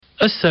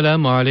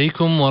Assalamu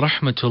alaikum wa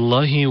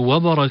rahmatullahi wa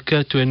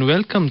barakatuh, and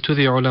welcome to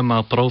the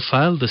Ulama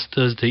Profile this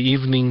Thursday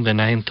evening, the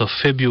 9th of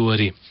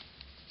February.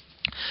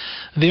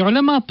 The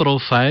Ulama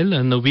Profile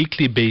on a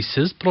weekly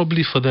basis,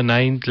 probably for the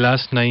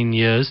last 9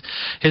 years,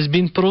 has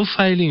been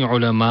profiling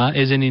ulama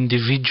as an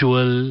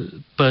individual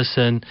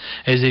person,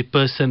 as a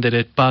person that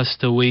had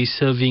passed away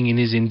serving in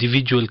his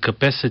individual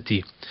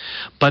capacity.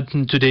 But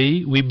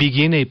today we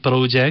begin a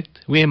project,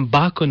 we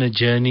embark on a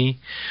journey,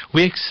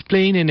 we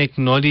explain and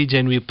acknowledge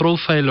and we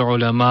profile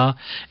ulama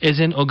as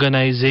an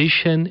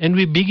organization, and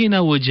we begin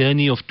our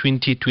journey of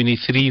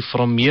 2023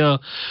 from here,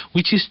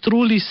 which is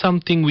truly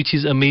something which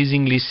is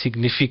amazingly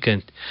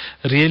significant.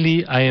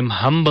 Really, I am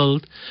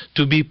humbled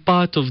to be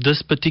part of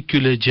this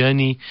particular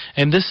journey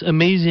and this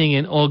amazing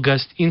and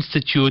august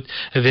institute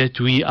that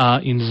we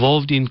are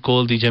involved in,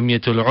 called the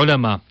Jamiatul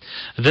Ulama.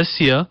 This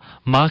year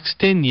marks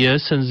 10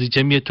 years since the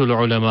Jamiatul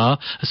Ulama,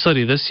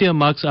 this year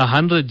marks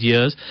 100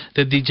 years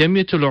that the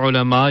Jamiatul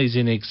Ulama is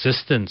in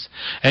existence.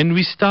 And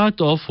we start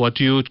off what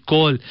you would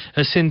call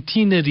a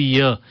centenary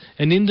year.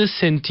 And in this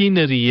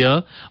centenary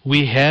year,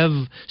 we have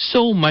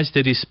so much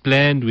that is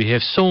planned, we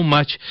have so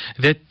much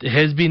that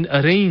has been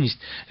arranged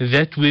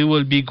that we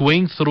will be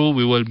going through,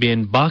 we will be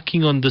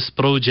embarking on this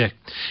project.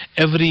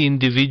 Every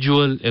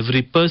individual,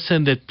 every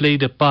person that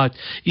played a part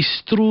is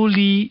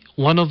truly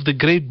one of the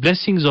great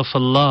blessings of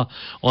Allah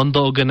on the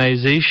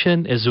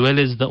organization as well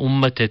as the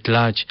ummah at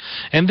large.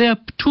 And there are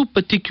two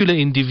particular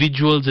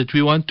individuals that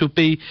we want to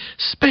pay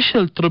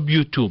special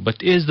tribute to,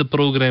 but as the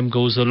program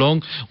goes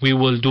along, we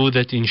will do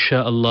that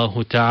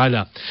insha'Allah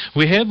ta'ala.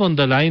 We have on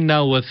the line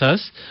now with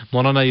us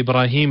Maulana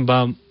Ibrahim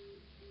Bam.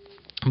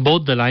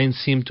 Both the lines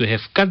seem to have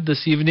cut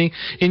this evening.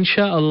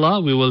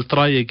 Insha'Allah, we will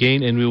try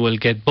again and we will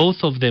get both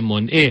of them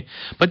on air.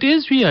 But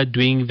as we are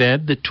doing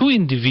that, the two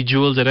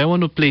individuals that I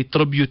want to pay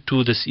tribute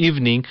to this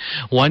evening,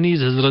 one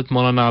is Hazrat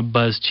Maulana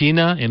Abbas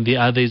China and the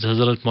other is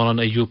Hazrat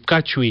Maulana Ayub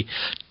Kachwi.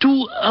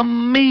 Two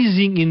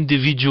amazing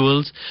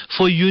individuals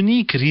for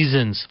unique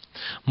reasons.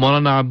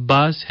 Maulana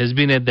Abbas has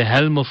been at the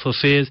helm of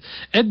affairs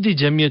at the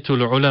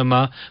Jamiatul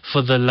Ulama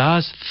for the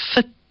last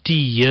 30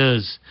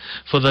 years.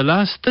 For the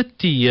last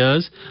 30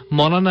 years,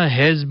 Maulana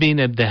has been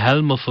at the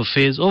helm of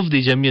affairs of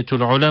the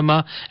Jamiatul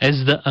Ulama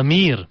as the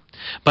Amir.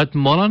 But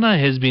Maulana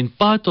has been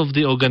part of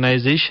the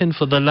organization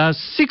for the last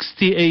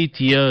 68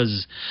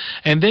 years.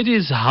 And that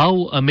is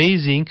how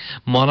amazing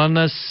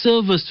Maulana's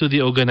service to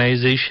the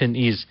organization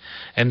is.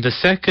 And the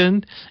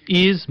second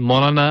is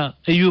Maulana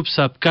Ayub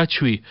Sahib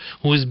Kachwi,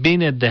 who has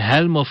been at the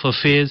helm of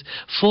affairs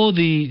for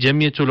the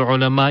Jamiatul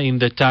Ulama in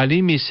the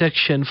Ta'limi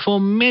section for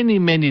many,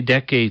 many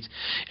decades.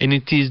 And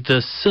it is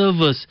the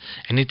service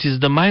and it is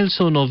the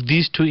milestone of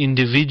these two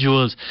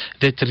individuals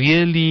that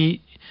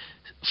really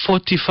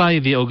fortify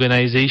the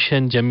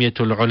organization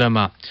Jamiatul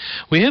Ulama.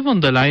 We have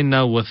on the line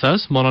now with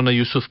us Maulana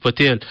Yusuf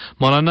Patel.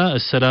 Maulana,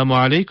 Assalamu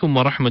alaikum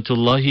wa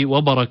rahmatullahi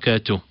wa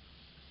barakatuh.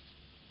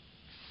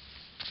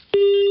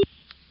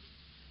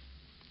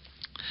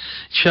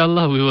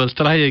 Inshallah, we will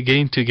try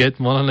again to get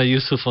Maulana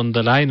Yusuf on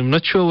the line. I'm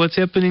not sure what's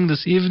happening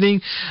this evening,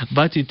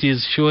 but it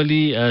is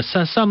surely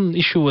some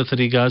issue with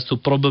regards to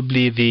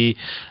probably the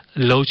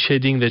load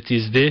shedding that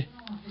is there.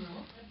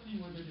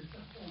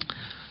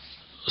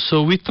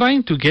 So we're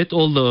trying to get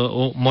all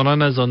the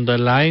Maulanas on the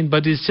line,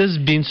 but it's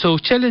just been so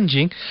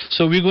challenging.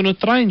 So we're going to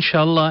try,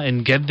 inshallah,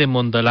 and get them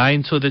on the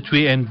line so that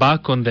we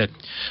embark on that.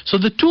 So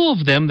the two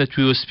of them that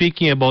we were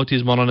speaking about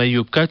is Maulana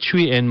Ayub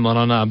Kachwi and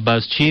Maulana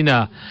Abbas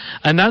China.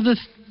 Another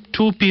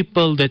two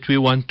people that we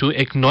want to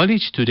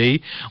acknowledge today,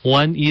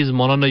 one is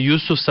Maulana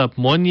Yusuf Sahib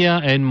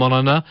Monia and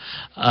Maulana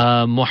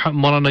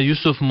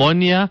Yusuf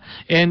Monia,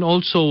 and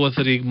also with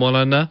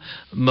Maulana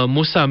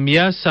Musa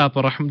Mia Sahib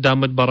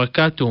Damat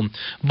Barakatuhum.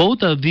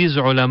 Both of these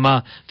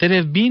ulama that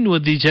have been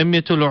with the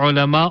Jamiatul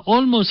Ulama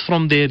almost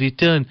from their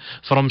return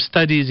from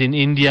studies in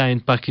India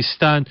and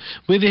Pakistan,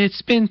 where they had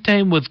spent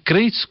time with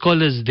great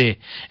scholars there.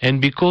 And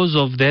because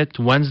of that,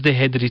 once they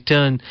had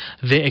returned,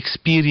 their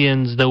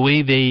experience, the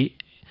way they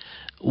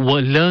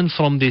learn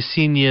from their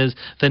seniors,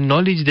 the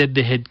knowledge that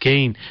they had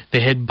gained, they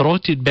had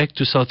brought it back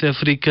to South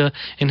Africa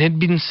and had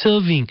been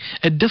serving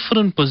at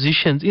different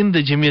positions in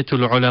the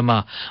Jamiatul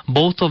Ulama.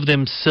 Both of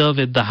them serve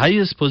at the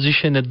highest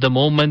position at the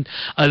moment,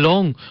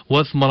 along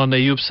with Maulana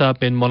Ayub Sahib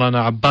and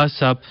Maulana Abbas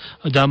Sahib,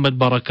 Damat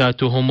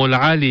Barakatuhumul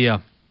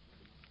Aliyah.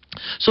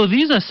 So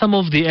these are some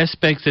of the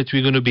aspects that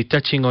we're going to be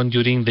touching on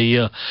during the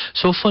year.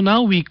 So for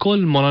now, we call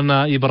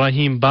Maulana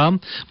Ibrahim Bam.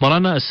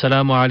 Maulana,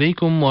 Assalamu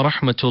alaikum wa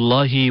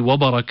rahmatullahi wa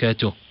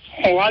barakatuh.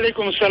 Wa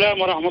alaikum assalam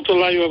wa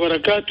rahmatullahi wa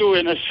barakatuh,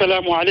 and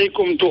assalamu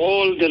alaikum to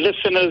all the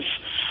listeners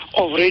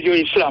of Radio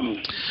Islam.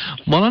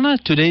 Maulana,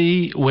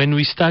 today when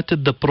we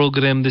started the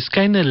program, this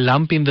kind of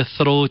lump in the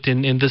throat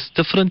and this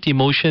different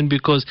emotion,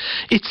 because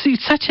it's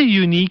such a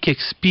unique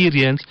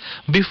experience.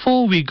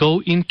 Before we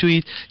go into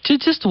it,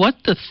 just what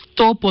the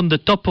thought on the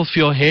top of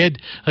your head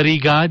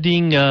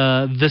regarding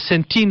the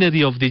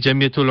centenary of the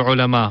Jamiatul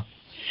Ulama?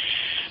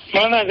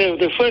 Maulana,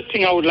 the first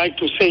thing I would like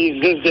to say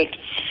is this, that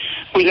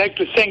we like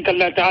to thank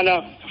Allah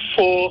Ta'ala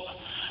for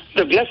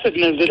the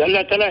blessedness that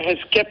Allah Ta'ala has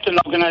kept an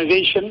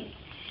organization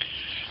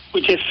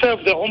which has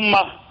served the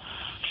Ummah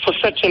for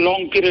such a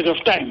long period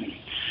of time.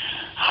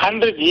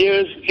 100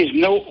 years is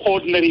no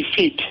ordinary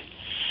feat.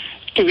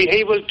 To be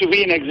able to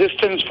be in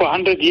existence for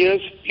 100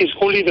 years is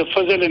only the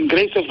fazl and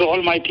grace of the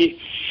Almighty,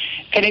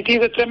 and it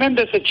is a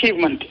tremendous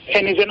achievement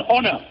and is an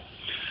honor.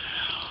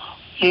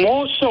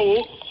 More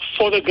so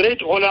for the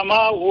great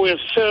ulama who have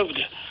served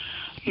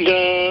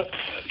the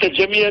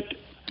Jamiyat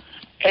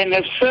and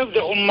have served the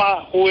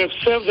Ummah, who have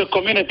served the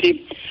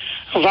community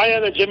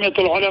via the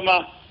Jamiatul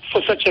Ulama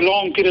for such a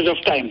long period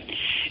of time.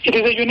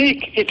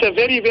 It's a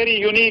very, very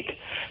unique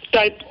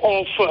type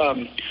of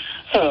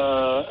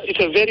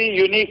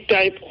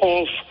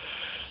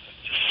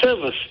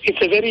service.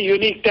 It's a very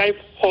unique type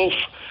of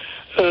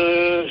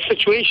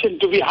situation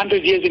to be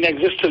 100 years in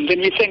existence, and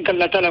we thank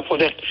Allah Ta'ala for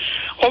that.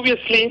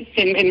 Obviously,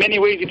 in many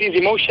ways it is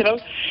emotional,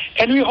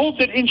 and we hope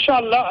that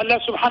inshallah Allah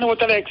Subhanahu wa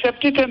Ta'ala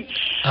accept it, and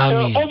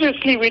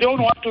obviously we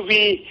don't want to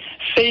be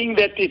saying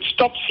that it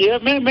stops here.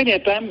 Many a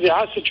times there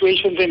are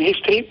situations in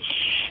history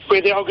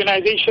where the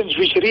organizations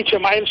which reach a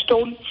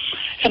milestone,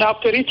 and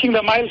after reaching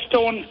the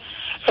milestone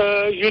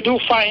you do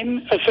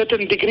find a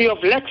certain degree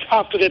of lax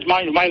after that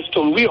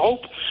milestone. We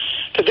hope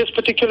that this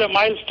particular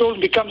milestone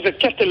becomes a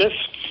catalyst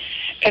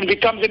and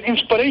becomes an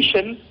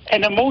inspiration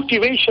and a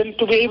motivation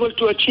to be able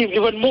to achieve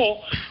even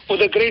more with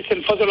the grace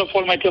and fazl of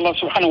Almighty Allah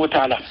Subhanahu wa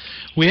Ta'ala.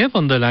 We have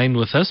on the line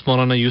with us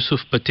Maulana Yusuf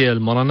Patel.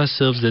 Maulana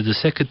serves as the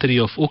Secretary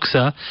of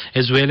UQSA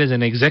as well as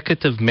an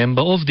executive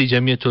member of the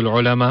Jamiatul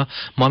Ulama.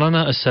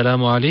 Maulana,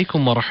 Assalamu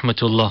alaikum wa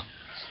rahmatullah.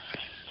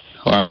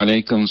 Wa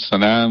alaikum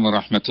salam wa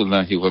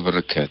rahmatullahi wa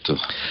barakatuh.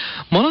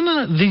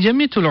 Maulana, the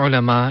Jamiatul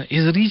Ulama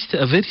has reached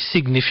a very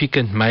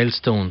significant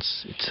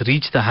milestones. It's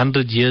reached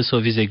 100 years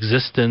of its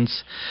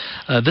existence.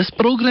 This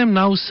program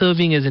now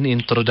serving as an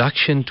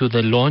introduction to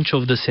the launch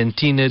of the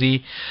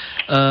centenary.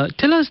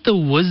 Tell us the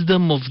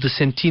wisdom of the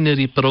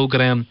centenary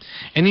program,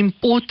 an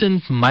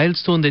important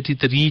milestone that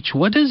it reached.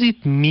 What does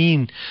it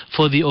mean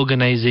for the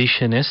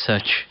organization as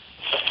such?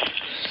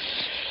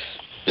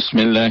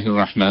 Bismillahir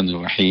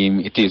Rahmanir Rahim.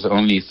 It is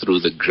only through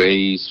the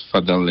grace,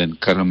 fadl and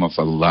karam of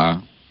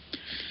Allah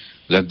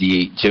that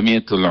the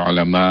Jamiatul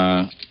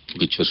Ulama,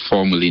 which was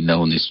formerly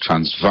known as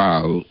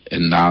Transvaal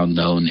and now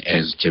known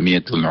as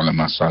Jamiatul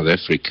Ulama South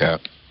Africa,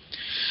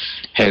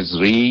 has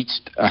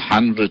reached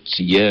 100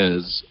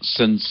 years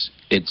since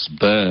its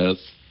birth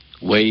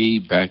way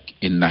back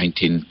in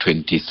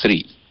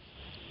 1923.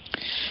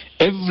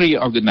 Every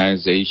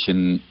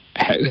organization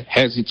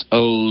has its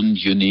own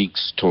unique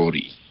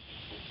story.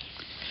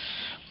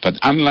 But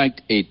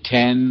unlike a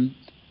 10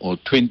 or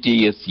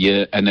 20th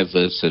year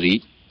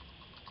anniversary,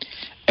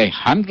 a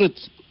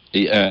 100th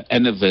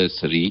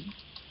anniversary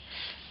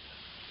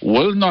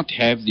will not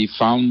have the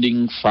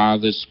founding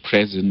fathers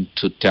present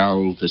to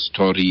tell the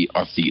story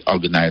of the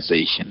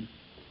organization.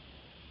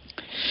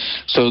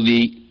 So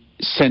the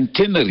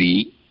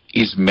centenary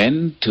is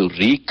meant to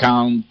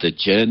recount the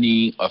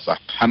journey of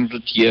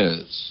 100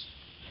 years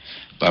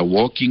by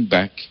walking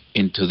back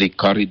into the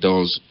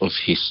corridors of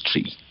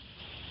history.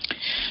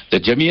 The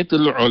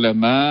Jamiatul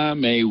Ulama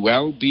may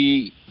well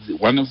be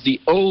one of the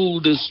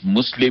oldest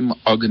Muslim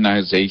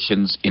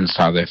organizations in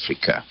South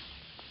Africa.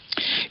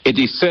 It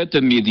is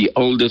certainly the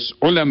oldest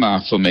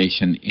ulama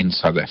formation in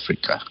South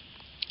Africa.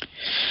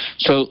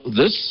 So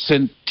this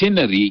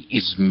centenary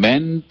is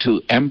meant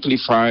to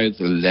amplify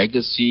the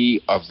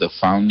legacy of the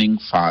founding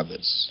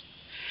fathers.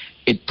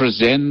 It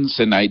presents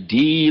an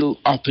ideal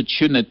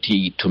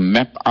opportunity to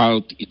map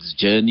out its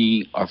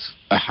journey of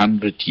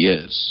 100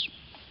 years.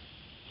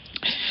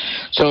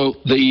 So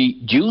the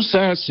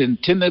JUSA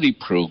Centenary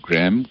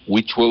Program,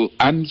 which will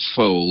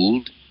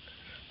unfold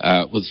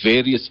with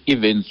various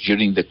events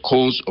during the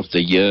course of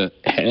the year,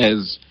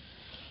 has,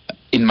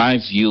 in my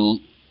view,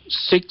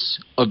 6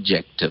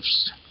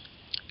 objectives.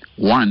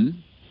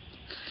 1,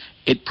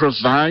 it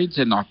provides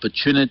an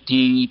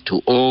opportunity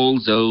to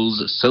all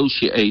those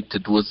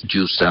associated with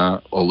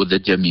JUSA or with the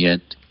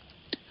Jamiat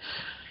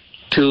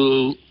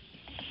to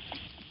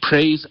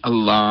praise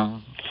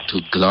Allah, to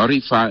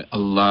glorify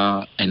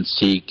Allah and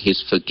seek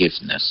His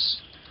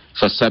forgiveness.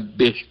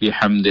 فَسَبِّحْ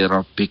بِحَمْدِ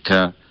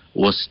رَبِّكَ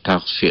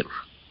وَاسْتَغْفِرْ.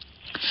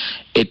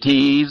 It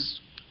is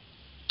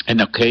an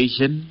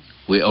occasion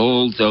where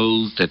all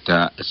those that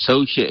are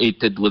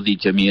associated with the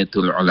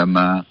Jamiatul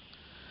Ulama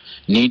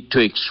need to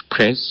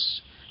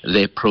express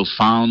their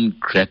profound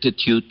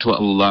gratitude to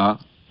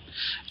Allah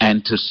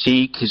and to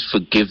seek His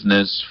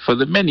forgiveness for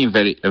the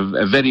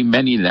very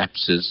many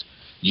lapses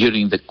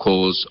during the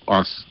course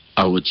of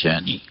our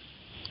journey.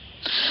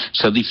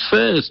 So the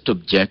first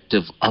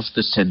objective of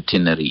the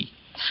centenary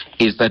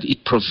is that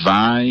it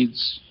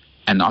provides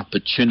an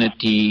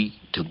opportunity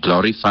to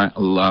glorify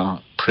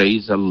Allah,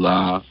 praise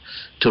Allah,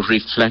 to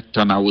reflect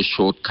on our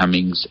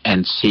shortcomings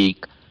and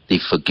seek the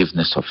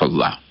forgiveness of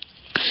Allah.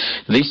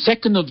 The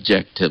second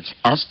objective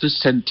of the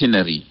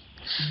centenary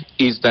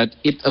is that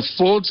it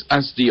affords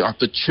us the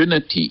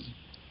opportunity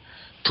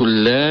to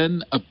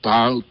learn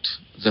about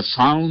the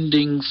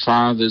founding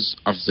fathers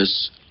of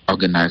this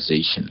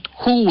organization.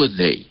 Who were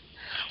they?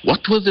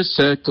 What were the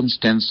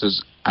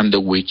circumstances under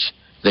which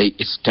they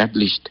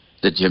established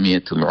the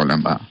Jamiatul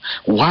Ulama?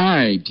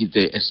 Why did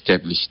they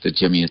establish the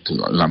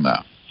Jamiatul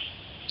Ulama?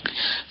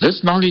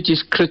 This knowledge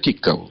is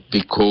critical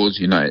because,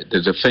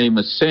 there's a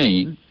famous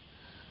saying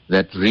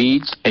that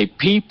reads, a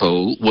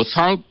people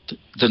without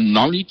the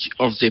knowledge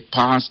of their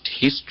past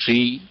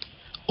history,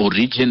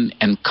 origin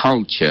and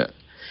culture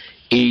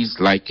is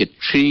like a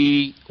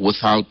tree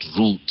without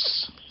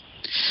roots.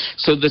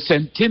 So the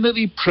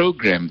centenary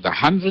program, the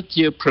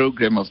 100-year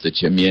program of the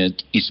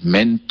Jamiat is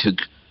meant to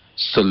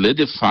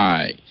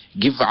solidify,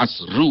 give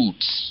us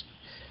roots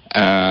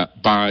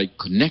by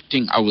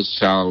connecting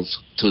ourselves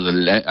to the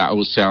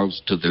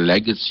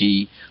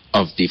legacy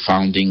of the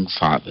founding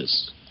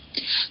fathers.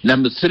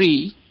 Number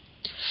 3,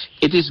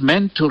 it is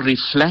meant to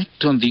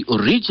reflect on the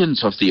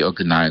origins of the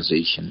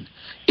organization,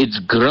 its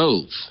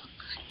growth.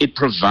 It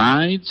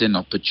provides an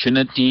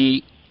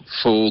opportunity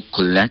for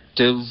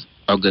collective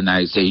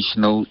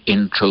organizational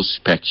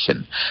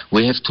introspection.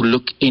 We have to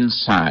look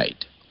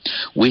inside.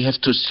 We have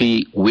to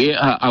see where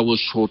are our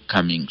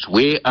shortcomings,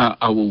 where are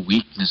our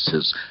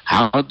weaknesses,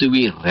 how do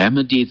we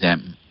remedy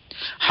them,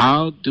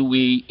 how do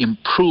we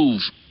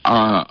improve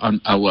on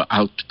our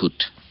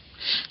output.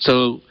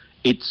 So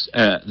it's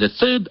the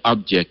third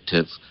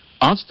objective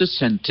of the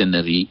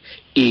centenary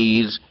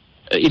is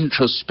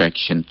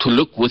introspection, to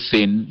look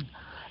within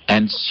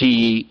and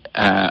see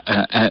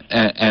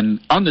and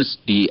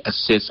honestly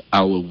assess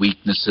our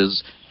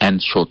weaknesses and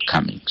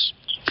shortcomings.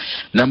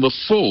 Number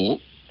 4,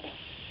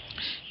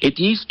 it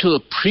is to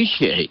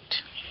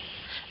appreciate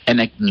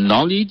and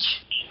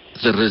acknowledge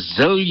the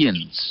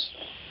resilience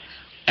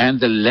and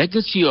the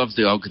legacy of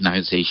the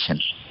organization.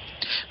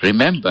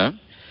 Remember,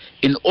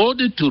 in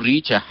order to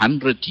reach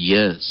 100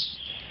 years,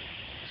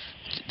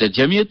 the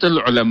Jamiat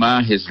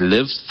al-Ulama has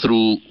lived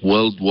through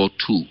World War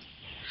II.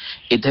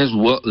 It has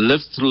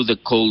lived through the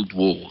Cold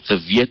War, the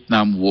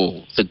Vietnam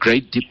War, the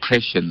Great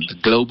Depression, the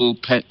global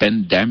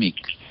pandemic.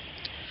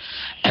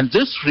 And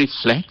this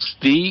reflects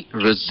the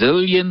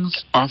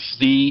resilience of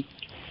the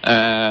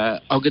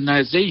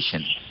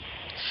organization.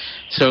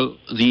 So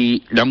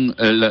the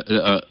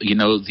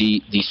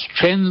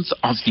strength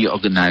of the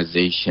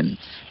organization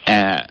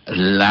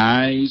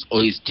lies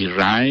or is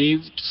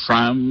derived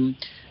from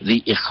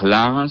the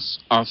ikhlas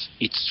of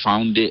its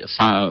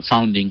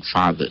founding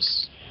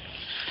fathers.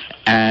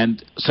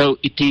 And so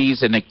it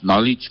is an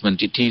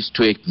acknowledgement, it is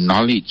to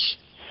acknowledge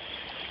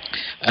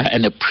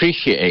and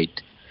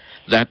appreciate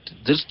that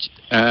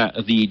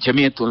the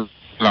Jamiatul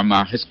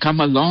Ulama has come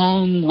a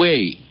long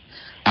way.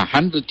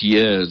 100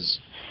 years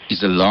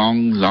is a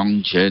long,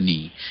 long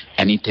journey,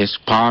 and it has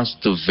passed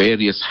through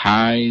various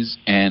highs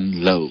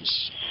and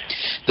lows.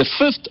 The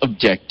 5th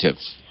objective,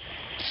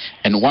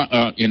 and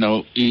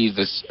is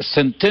this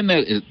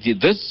centenary.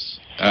 This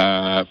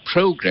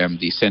program,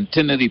 the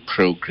centenary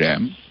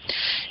program,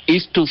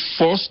 is to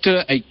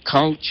foster a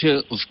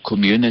culture of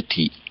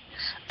community,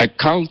 a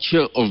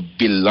culture of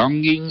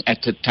belonging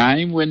at a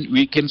time when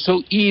we can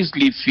so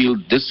easily feel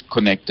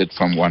disconnected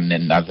from one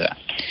another.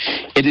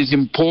 It is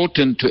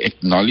important to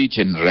acknowledge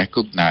and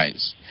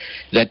recognize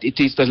that it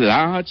is the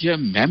larger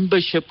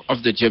membership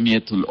of the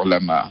Jamiatul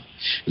Ulama,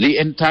 the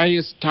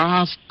entire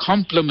staff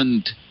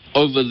complement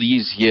over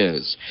these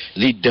years,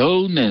 the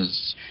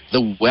donors,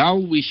 the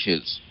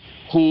well-wishers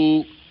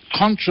who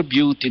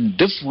contribute in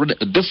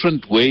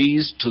different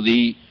ways to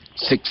the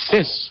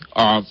success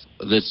of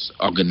this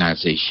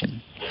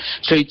organization.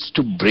 So it's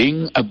to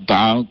bring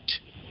about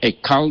a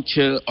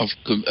culture of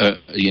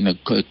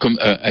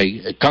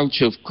a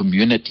culture of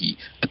community,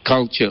 a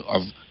culture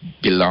of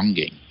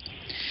belonging.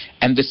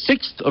 And the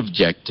 6th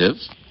objective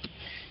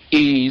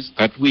is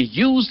that we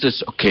use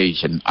this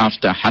occasion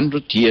after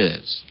 100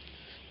 years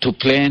to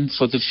plan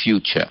for the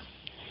future.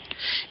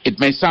 It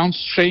may sound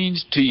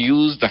strange to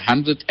use the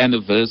 100th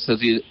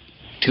anniversary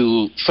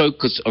to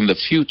focus on the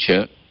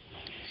future.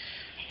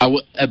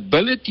 Our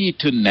ability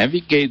to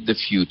navigate the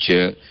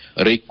future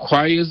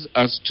requires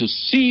us to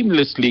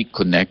seamlessly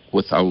connect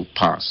with our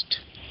past.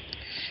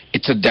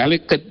 It's a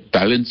delicate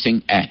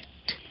balancing act.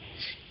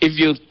 If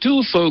you're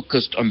too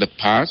focused on the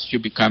past, you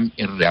become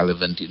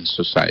irrelevant in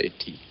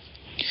society.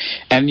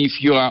 And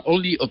if you are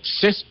only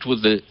obsessed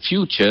with the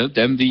future,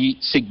 then the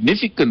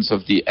significance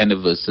of the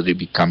anniversary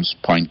becomes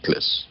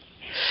pointless.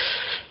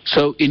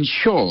 So in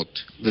short,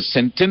 the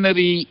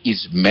centenary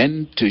is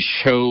meant to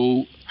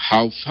show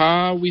how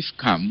far we've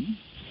come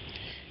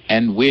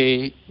and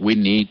where we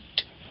need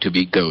to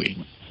be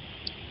going.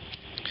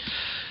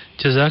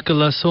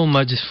 Jazakallah so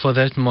much for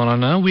that,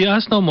 Maulana. We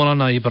ask now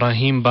Maulana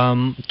Ibrahim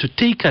Bam to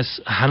take us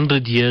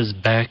 100 years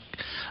back.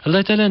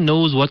 Allah Ta'ala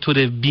knows what would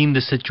have been the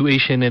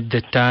situation at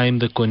that time,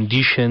 the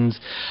conditions.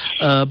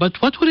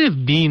 But what would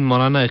have been,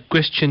 Maulana, a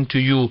question to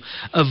you,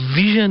 a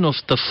vision of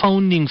the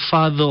founding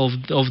father of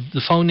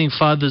the founding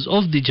fathers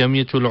of the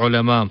Jamiatul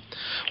Ulama?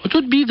 What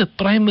would be the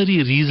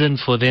primary reason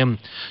for them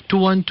to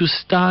want to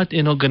start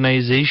an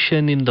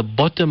organization in the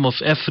bottom of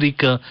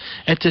Africa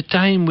at a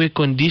time where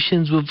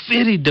conditions were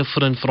very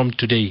different from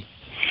today?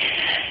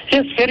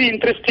 Yes, very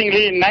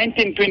interestingly, in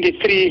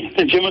 1923,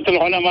 the Jamiatul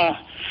Ulama,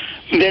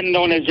 then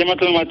known as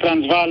Jamiatul Ulama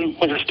Transvaal,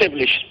 was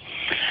established.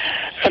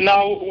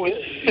 Now,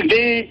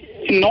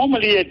 they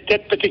normally at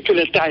that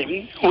particular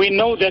time, we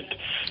know that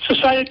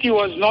society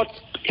was not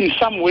in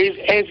some ways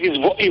as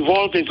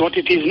evolved as what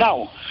it is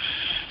now.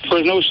 There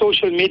was no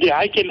social media.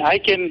 I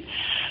can,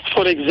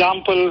 for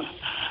example,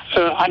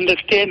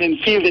 understand and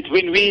feel that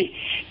when we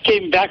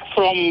came back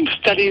from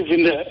studies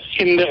in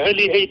the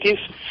early 80s,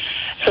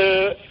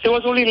 there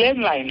was only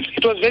landlines.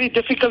 It was very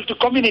difficult to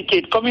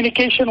communicate.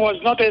 Communication was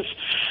not as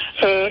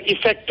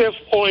effective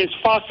or as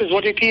fast as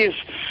what it is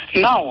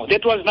now.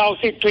 That was now,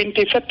 say,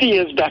 20, 30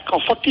 years back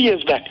or 40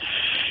 years back.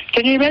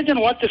 Can you imagine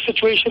what the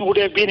situation would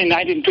have been in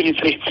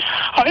 1923?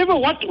 However,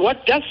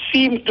 what does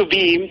seem to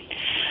be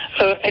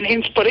an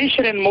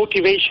inspiration and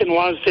motivation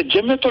was that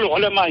Jamiatul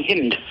Ulama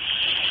Hind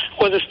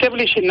was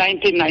established in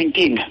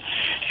 1919.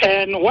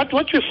 And what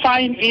we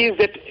find is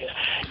that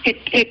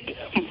it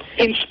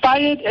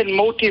inspired and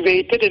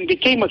motivated and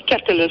became a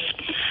catalyst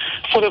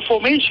for the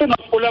formation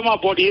of ulama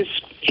bodies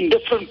in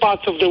different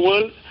parts of the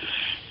world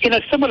in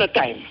a similar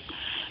time.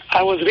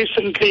 I was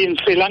recently in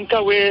Sri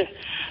Lanka where,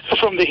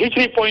 from the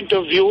Hijri point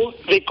of view,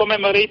 they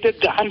commemorated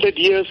the 100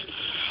 years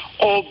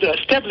of the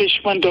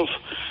establishment of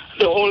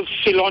the old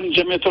Ceylon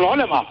Jamiatul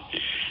Ulama,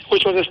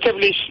 which was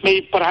established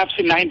maybe perhaps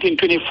in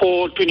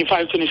 1924,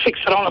 25, 26,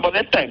 around about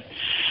that time.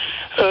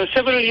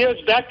 Several years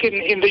back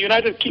in the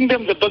United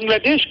Kingdom, the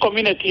Bangladesh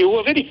community, who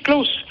were very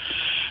close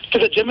to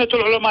the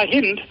Jamiatul Ulama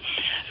Hind,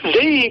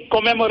 they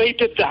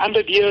commemorated the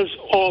 100 years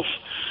of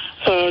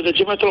the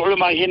Jamiatul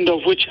Ulama Hind,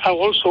 of which I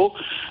also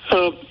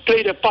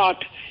played a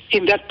part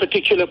in that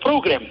particular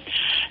program.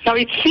 Now,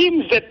 it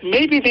seems that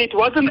maybe it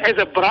wasn't as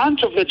a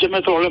branch of the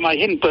Jamiatul Ulama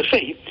Hind per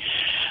se,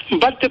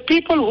 but the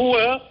people who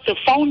were the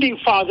founding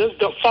fathers,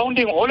 the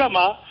founding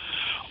ulama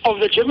of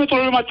the Jamiatul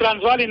Ulama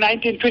Transvaal in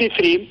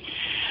 1923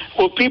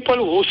 were people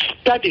who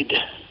studied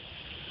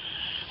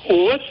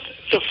with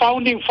the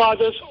founding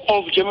fathers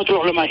of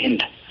Jamiatul Ulama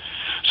Hind.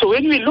 So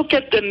when we look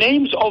at the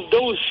names of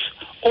those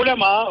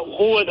ulama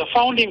who were the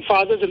founding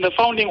fathers and the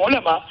founding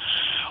ulama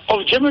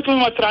of Jamiatul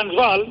Ulama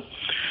Transvaal,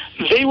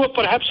 they were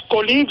perhaps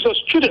colleagues or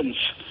students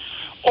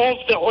of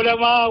the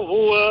ulama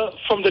who were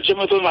from the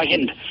Jamiatul Ulama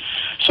Hind.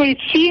 So it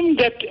seemed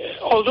that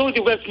although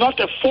there was not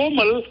a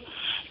formal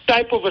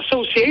type of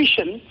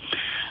association,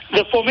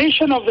 the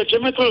formation of the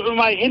Jamiatul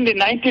Ulama Hind in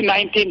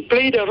 1919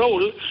 played a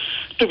role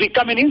to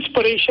become an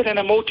inspiration and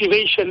a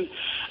motivation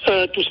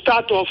to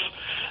start off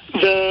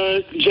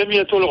the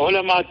Jamiatul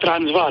Ulama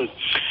Transvaal.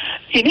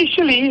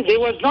 Initially, there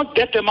was not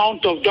that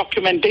amount of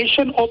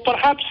documentation, or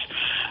perhaps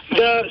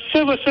the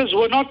services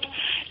were not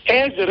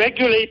as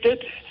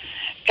regulated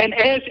and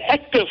as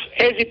active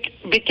as it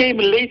became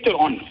later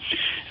on.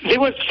 There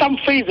were some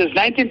phases.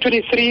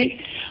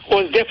 1923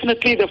 was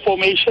definitely the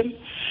formation.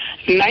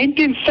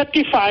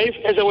 1935,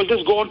 as I will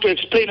just go on to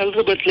explain a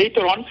little bit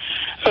later on,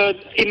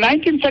 in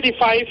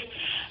 1935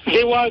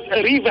 there was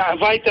a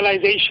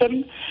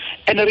revitalization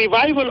and a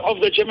revival of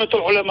the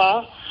Jamiatul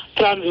Ulama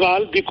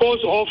Transvaal because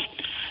of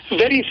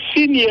very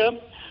senior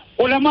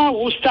ulama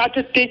who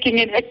started taking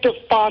an active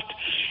part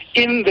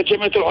in the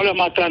Jamiatul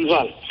Ulama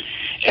Transvaal.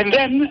 And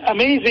then,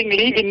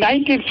 amazingly, in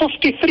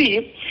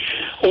 1953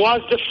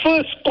 was the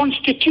first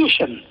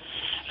constitution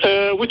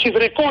which is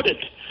recorded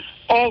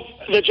of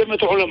the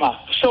Jamiatul Ulama.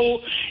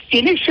 So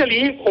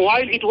initially,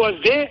 while it was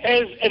there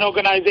as an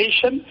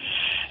organization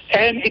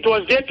and it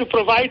was there to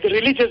provide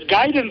religious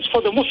guidance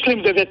for the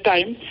Muslims at that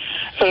time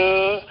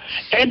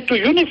and to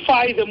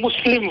unify the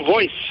Muslim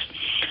voice,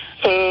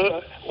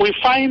 we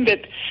find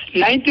that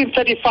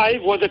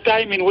 1935 was a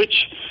time in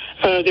which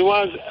there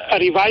was a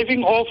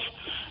reviving of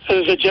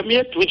the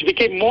Jamiat, which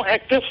became more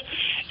active,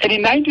 and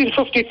in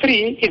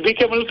 1953 it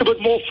became a little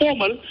bit more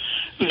formal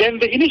than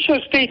the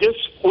initial stages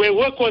where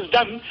work was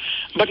done,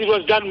 but it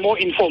was done more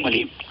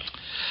informally.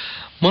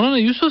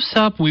 Maulana Yusuf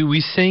Saab, we're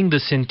saying the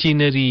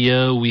centenary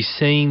year, we're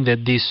saying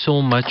that there's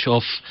so much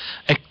of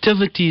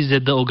activities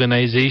that the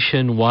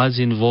organization was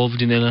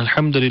involved in, and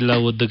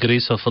alhamdulillah, with the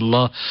grace of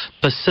Allah,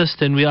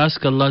 persist, and we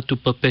ask Allah to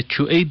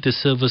perpetuate the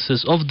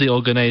services of the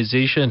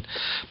organization.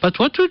 But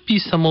what would be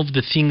some of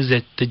the things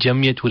that the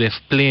Jamiat would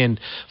have planned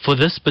for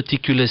this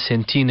particular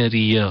centenary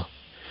year?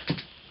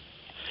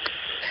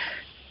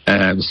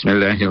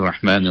 Bismillahir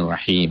Rahmanir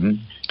Rahim.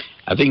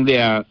 I think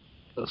there are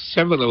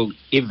several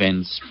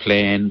events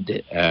planned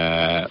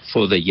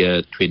for the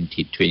year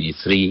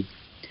 2023.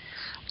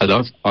 A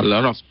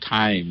lot of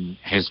time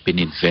has been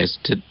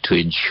invested to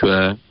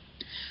ensure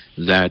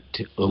that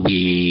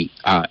we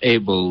are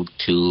able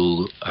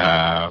to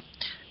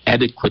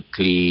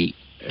adequately,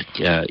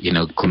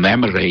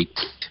 commemorate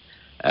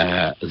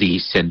the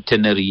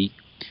centenary,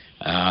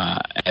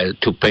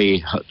 to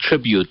pay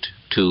tribute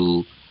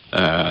to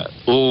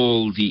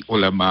all the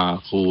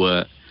ulama who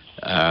were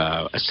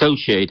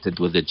associated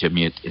with the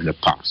Jamiat in the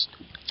past.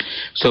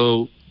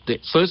 So,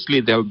 firstly,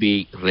 there'll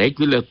be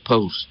regular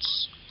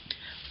posts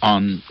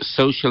on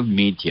social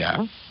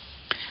media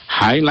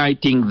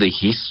highlighting the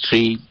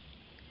history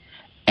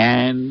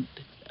and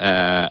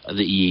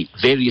the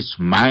various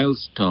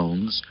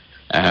milestones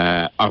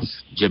of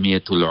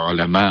Jamiatul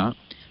Ulama,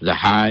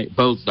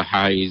 both the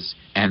highs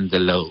and the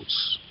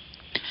lows.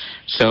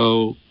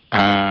 So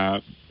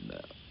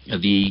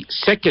the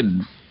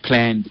second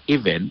planned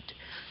event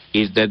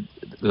is that,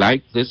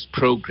 like this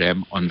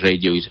program on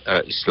Radio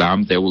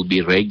Islam, there will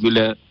be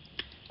regular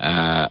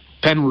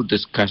panel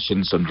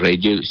discussions on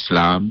Radio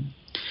Islam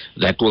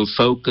that will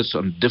focus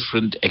on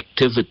different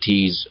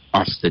activities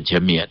of the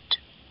Jamiat.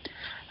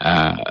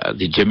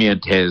 The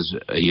Jamiat has,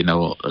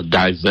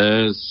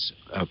 diverse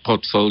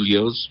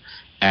portfolios,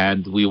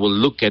 and we will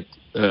look at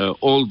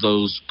all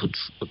those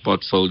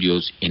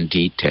portfolios in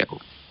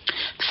detail.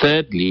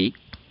 Thirdly,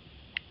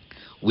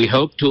 we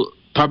hope to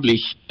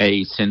publish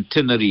a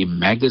centenary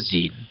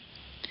magazine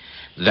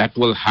that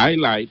will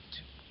highlight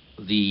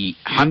the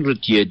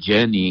 100-year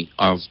journey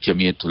of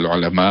Jamiatul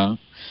Ulama,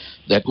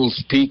 that will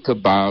speak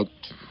about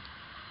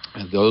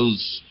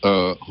those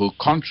who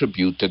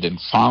contributed and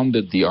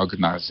founded the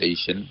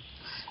organization,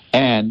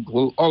 and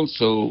will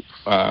also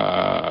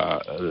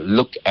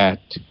look at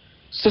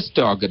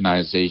sister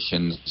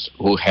organizations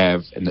who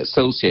have an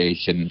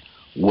association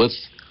with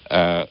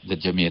the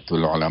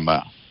Jamiatul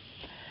Ulama.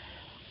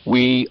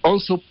 We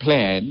also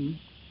plan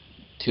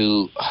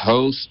to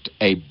host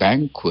a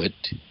banquet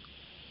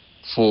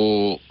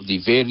for the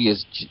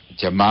various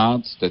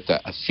Jamaats that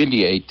are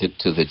affiliated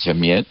to the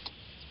Jamiat,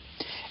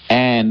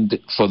 and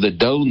for the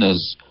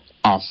donors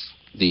of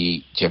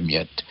the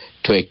Jamiat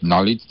to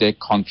acknowledge their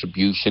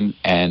contribution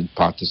and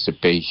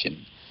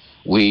participation.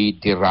 We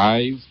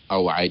derive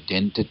our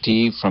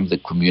identity from the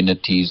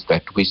communities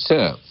that we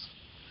serve.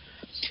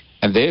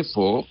 And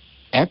therefore,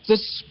 at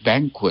this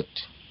banquet,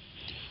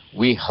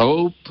 we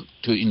hope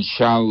to,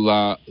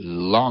 inshallah,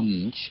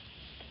 launch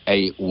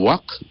a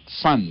Waqf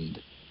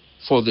fund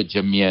for the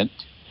Jamiat,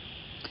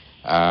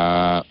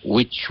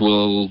 which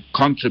will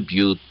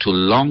contribute to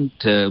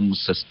long-term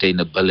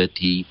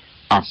sustainability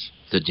of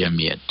the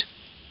Jamiat.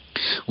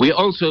 We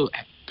also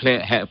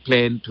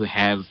plan to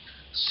have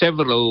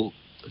several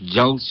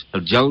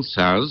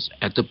jalsas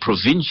at the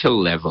provincial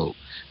level,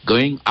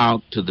 going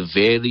out to the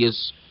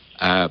various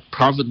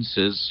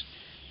provinces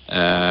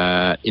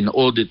in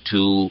order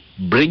to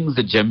bring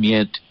the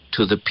Jamiat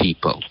to the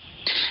people.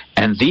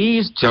 And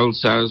these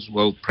jalsas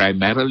will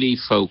primarily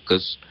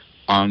focus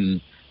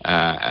on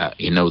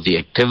the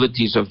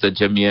activities of the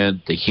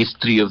Jamiat, the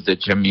history of the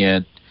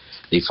Jamiat,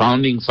 the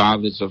founding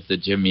fathers of the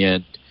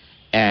Jamiat,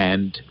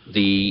 and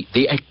the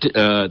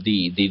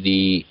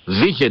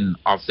vision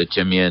of the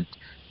Jamiat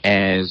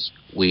as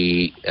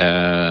we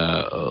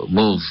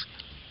move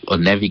or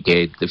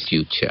navigate the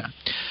future.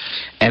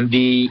 And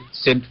the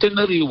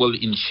centenary will,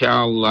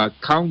 inshallah,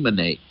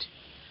 culminate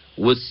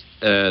with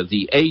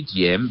the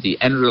AGM, the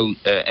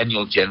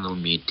annual general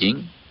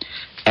meeting,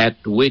 at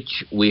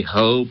which we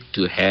hope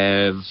to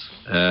have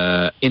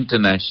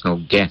international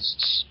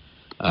guests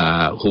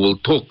who will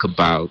talk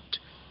about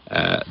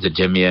the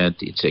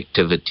Jamiat, its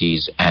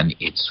activities, and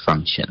its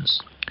functions.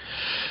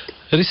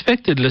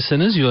 Respected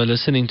listeners, you are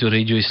listening to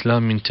Radio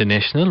Islam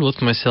International with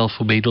myself,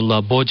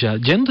 Ubaidullah Boja.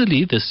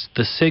 Generally,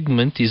 the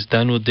segment is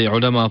done with the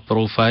Ulama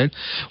Profile,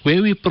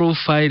 where we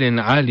profile an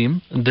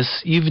alim.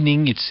 This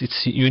evening,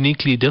 it's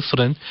uniquely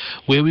different,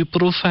 where we're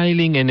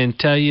profiling an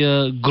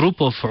entire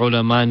group of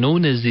ulama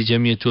known as the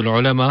Jamiatul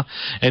Ulama.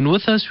 And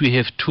with us, we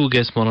have two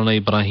guests, Maulana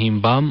Ibrahim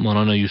Bam,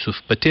 Maulana Yusuf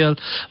Patel,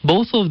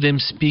 both of them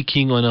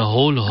speaking on a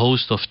whole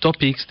host of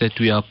topics that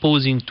we are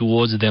posing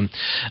towards them.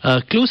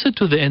 Closer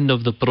to the end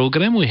of the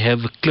program, we have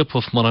a clip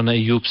of Maulana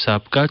Ayub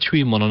Saab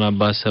Kachwi, Maulana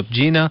Abbas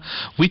Sabjina,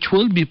 which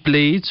will be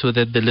played so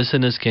that the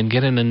listeners can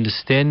get an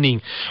understanding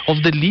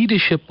of the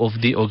leadership of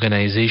the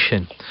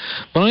organization.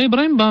 Maulana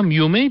Ibrahim Bam,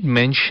 you made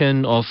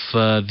mention of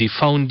the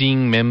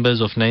founding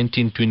members of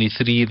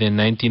 1923, then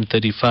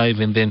 1935,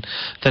 and then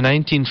the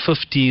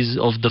 1950s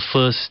of the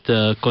first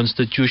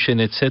constitution,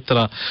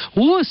 etc.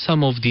 Who are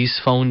some of these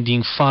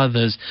founding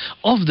fathers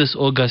of this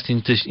august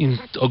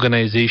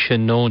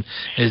organization known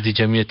as the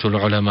Jamiatul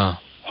Ulama?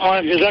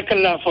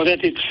 Jazakallah for that.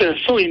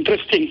 It's so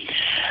interesting.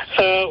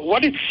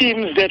 What it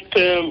seems that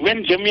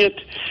when Jamiat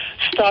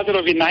started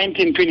off in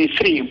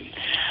 1923,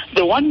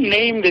 the one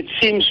name that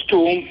seems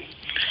to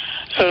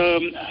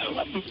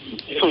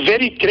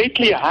very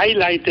greatly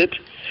highlighted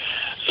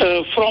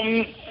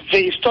from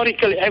the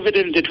historical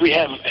evidence that we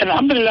have. And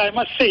alhamdulillah, I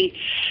must say,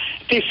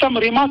 there's some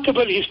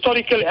remarkable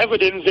historical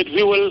evidence that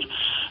we will,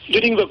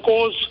 during the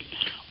course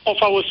of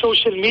our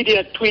social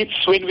media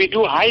tweets, when we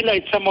do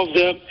highlight some of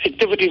the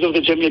activities of the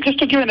Jamiat. Just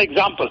to give an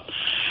example,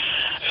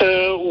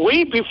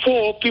 way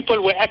before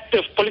people were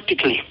active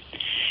politically,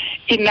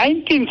 in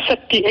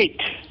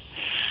 1938,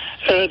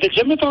 the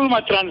Jamiatul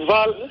Ulama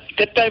Transvaal,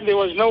 that time there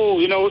was no,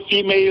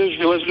 emails,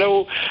 there was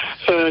no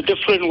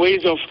different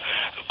ways of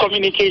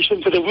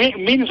communication. So the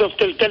means of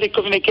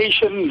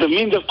telecommunication, the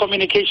means of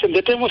communication,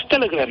 that time was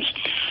telegrams.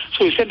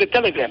 So we sent a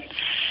telegram.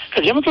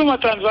 The Jamiatul Ulama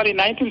Transvaal in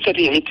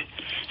 1938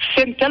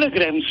 sent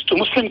telegrams to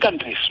Muslim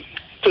countries,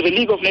 to the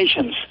League of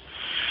Nations,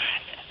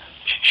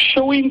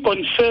 showing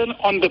concern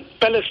on the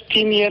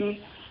Palestinian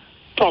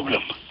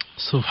problem.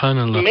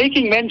 Subhanallah.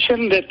 Making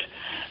mention that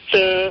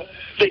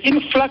the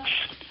influx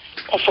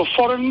of a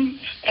foreign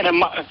and a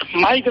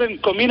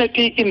migrant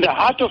community in the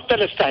heart of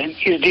Palestine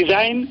is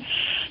designed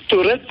to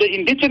rid the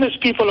indigenous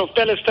people of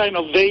Palestine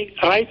of their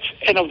rights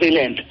and of their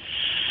land.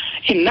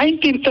 In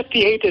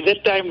 1938, at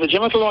that time, the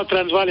Jamaat Ulama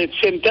Transvaal had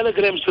sent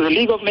telegrams to the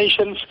League of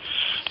Nations,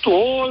 to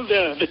all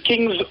the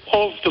kings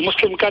of the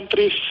Muslim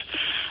countries,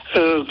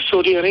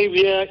 Saudi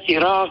Arabia,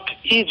 Iraq,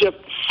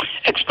 Egypt,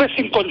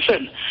 expressing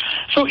concern.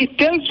 So it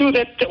tells you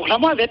that the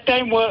ulama at that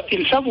time were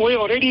in some way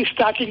already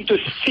starting to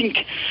think,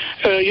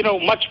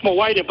 much more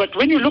wider. But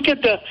when you look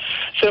at the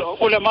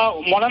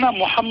ulama, Maulana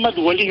Muhammad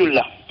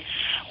Waliullah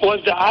was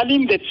the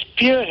alim that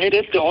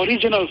spearheaded the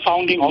original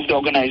founding of the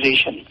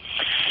organization.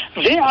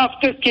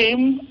 Thereafter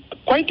came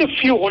quite a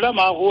few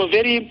ulama who were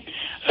very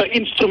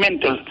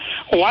instrumental.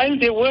 While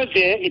they were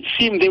there, it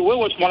seemed they were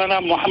with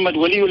Maulana Muhammad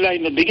Waliullah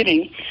in the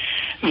beginning,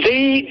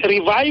 they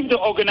revived the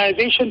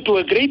organization to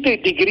a greater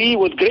degree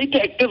with greater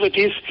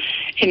activities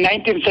in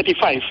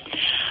 1935.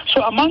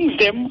 So amongst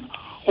them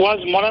was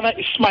Maulana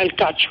Ismail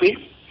Kachwi,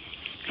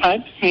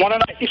 right?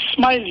 Maulana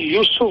Ismail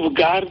Yusuf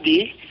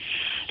Gardi,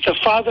 the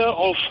father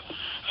of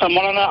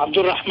Maulana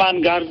Abdul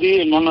Rahman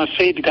Gardi and Maulana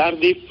Said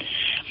Gardi,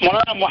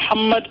 Maulana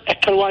Muhammad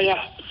Akalwaya,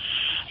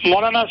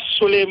 Maulana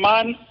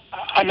Suleiman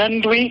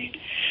Anandwi,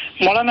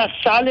 Maulana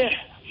Saleh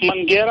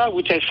Mangera,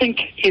 which I think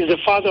is the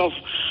father of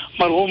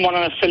Marhum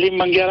Maulana Salim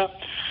Mangera,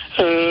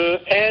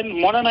 and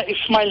Maulana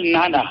Ismail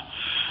Nana,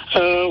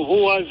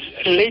 who was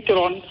later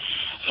on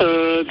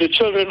the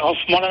children of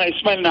Maulana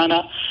Ismail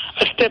Nana,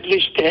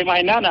 established the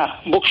MI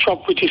Nana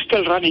bookshop, which is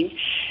still running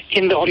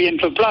in the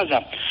Oriental Plaza.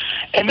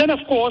 And then, of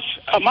course,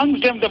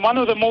 amongst them, one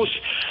of the most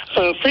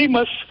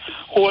famous,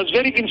 who was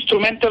very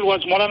instrumental,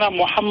 was Maulana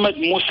Muhammad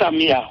Musa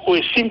Mia, who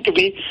is seen to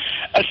be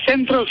a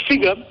central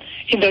figure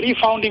in the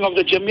refounding of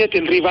the Jamiat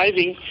and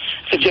reviving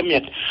the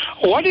Jamiat.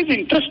 What is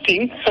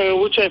interesting,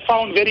 which I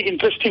found very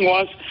interesting,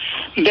 was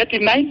that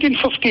in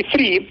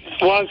 1953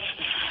 was,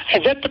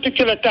 at that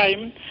particular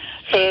time,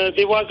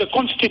 there was a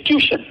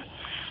constitution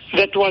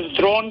that was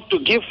drawn to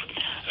give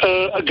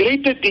a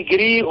greater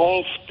degree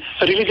of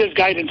religious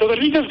guidance. So the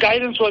religious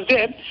guidance was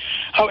there.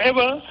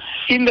 However,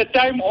 in the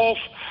time of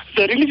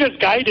the religious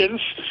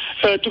guidance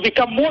to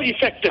become more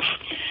effective,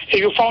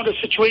 you found a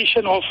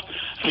situation of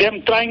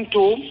them trying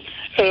to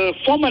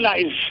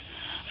formalize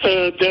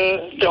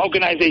the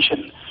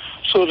organization.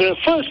 So the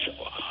first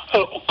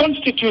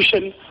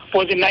constitution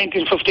was in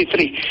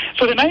 1953.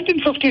 So the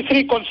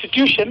 1953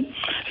 constitution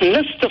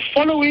lists the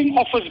following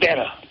office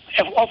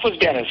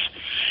bearers.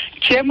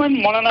 Chairman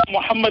Maulana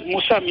Muhammad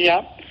Musa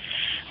Mia,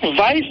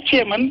 Vice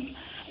Chairman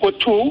were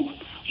two,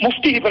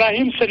 Mufti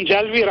Ibrahim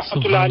Sanjalvi,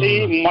 Rahmatullah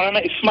alayhi,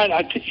 Maulana Ismail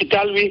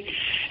Italvi,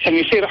 and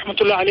we say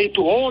Rahmatullah alayhi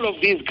to all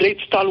of these great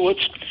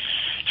stalwarts.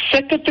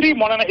 Secretary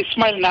Maulana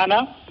Ismail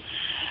Nana,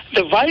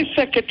 the Vice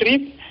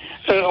Secretary,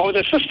 or the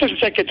Assistant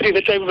Secretary,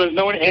 that time was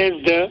known as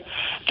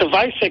the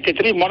Vice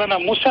Secretary, Maulana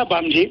Musa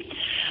Bamji,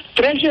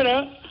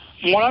 Treasurer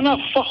Maulana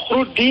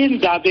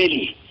Fakhruddin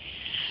Dabeli,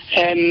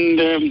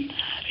 and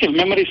if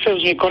memory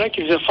serves me correct,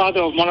 he's the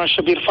father of Maulana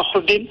Shabir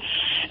Fakhruddin,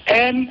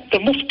 and the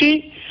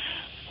Mufti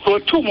were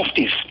two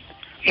Muftis,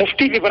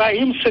 Mufti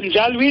Ibrahim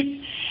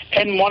Sanjalvi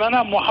and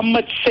Maulana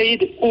Muhammad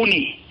Said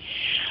Uni.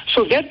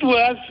 So that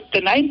was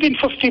the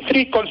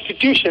 1953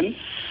 constitution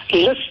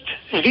list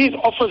these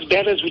office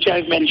bearers which I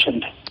have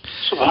mentioned.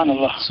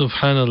 Subhanallah.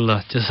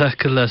 Subhanallah.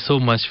 Jazakallah so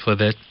much for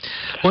that.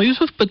 Well,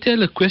 Yusuf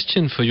Patel, a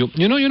question for you.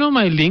 You know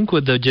my link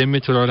with the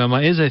Jamiatul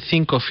Ulama, as I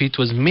think of it,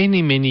 was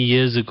many, many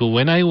years ago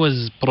when I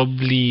was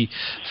probably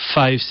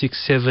 5,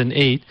 6, 7,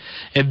 8.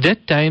 At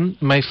that time,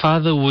 my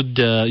father would,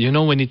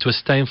 when it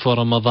was time for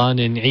Ramadan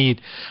and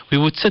Eid, we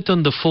would sit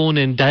on the phone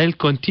and dial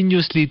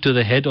continuously to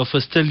the head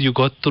office till you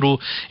got through.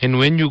 And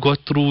when you got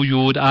through, you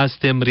would ask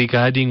them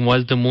regarding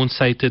was the moon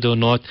sighted or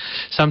not.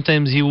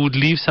 Sometimes he would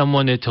leave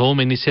someone at home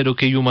and he said,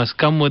 okay, you must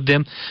come with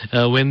them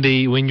when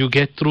you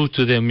get through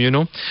to them,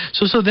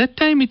 So that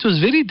time it was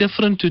very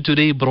different to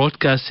today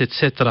broadcasts,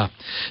 etc.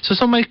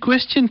 So my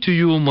question to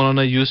you,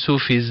 Maulana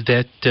Yusuf, is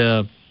that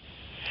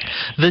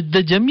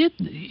the Jamiat,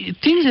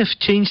 things have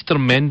changed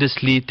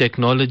tremendously,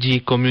 technology,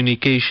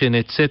 communication,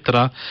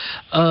 etc.,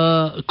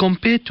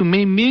 compared to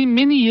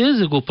many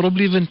years ago,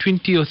 probably even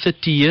 20 or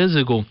 30 years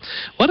ago.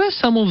 What are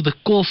some of the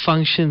core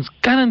functions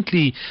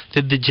currently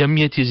that the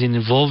Jamiat is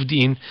involved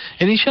in?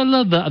 And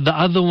inshallah, the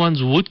other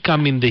ones would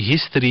come in the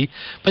history.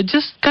 But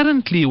just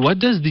currently, what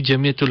does the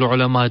Jamiatul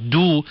Ulama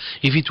do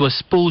if it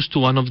was posed to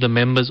one of the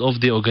members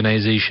of the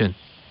organization?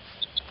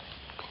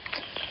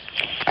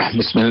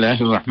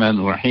 Bismillahir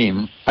Rahmanir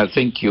Rahim. I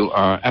think you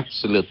are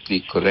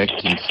absolutely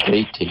correct in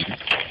stating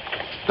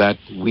that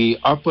we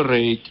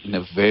operate in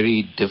a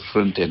very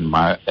different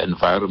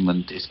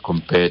environment as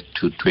compared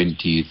to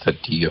 20,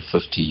 30 or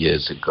 50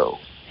 years ago.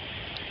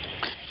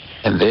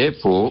 And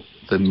therefore,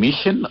 the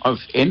mission of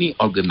any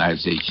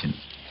organization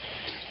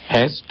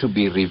has to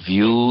be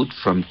reviewed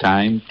from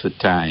time to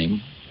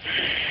time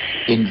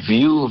in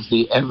view of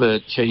the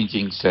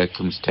ever-changing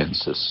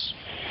circumstances.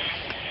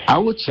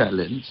 Our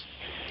challenge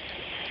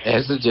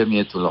as the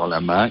Jamiatul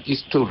Ulama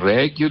is to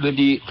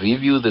regularly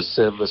review the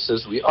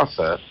services we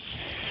offer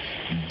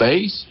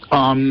based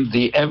on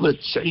the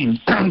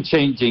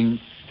ever-changing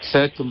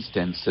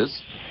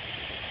circumstances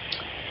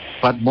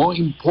But more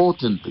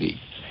importantly,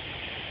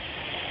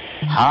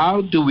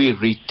 how do we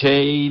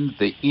retain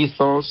the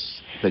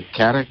ethos, the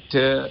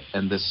character,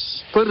 and the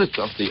spirit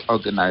of the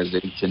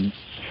organization,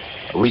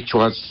 which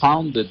was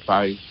founded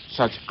by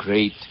such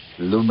great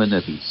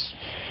luminaries?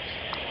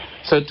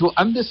 So to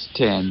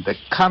understand the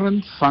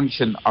current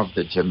function of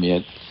the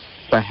Jamiat,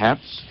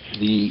 perhaps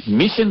the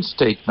mission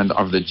statement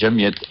of the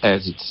Jamiat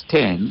as it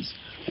stands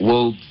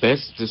will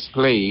best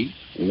display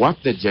what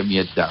the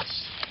Jamiat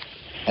does.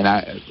 And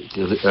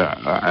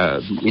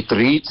it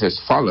reads as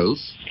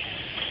follows: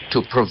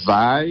 to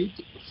provide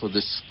for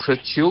the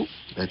spiritual,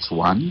 that's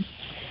 1,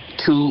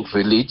 2,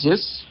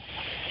 religious,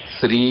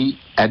 3,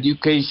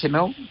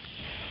 educational,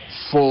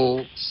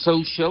 4,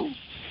 social,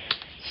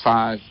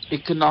 5,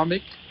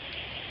 economic,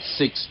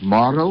 6,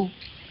 moral,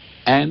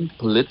 and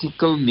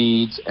political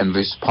needs and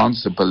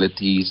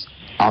responsibilities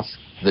of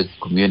the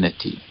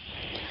community.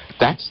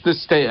 That's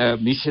the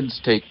mission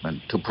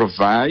statement: to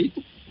provide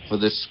for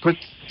the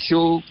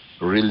spiritual,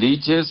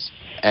 religious,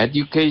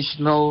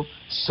 educational,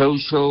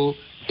 social,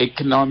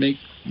 economic,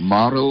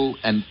 moral,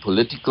 and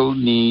political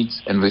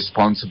needs and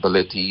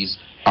responsibilities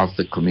of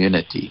the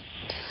community.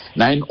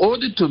 Now, in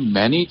order to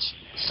manage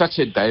such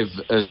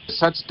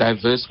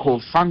diverse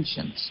core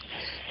functions,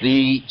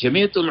 the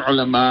Jamiatul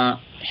Ulama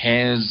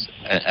has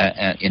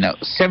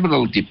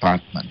several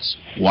departments.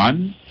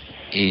 One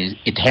is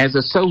it has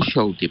a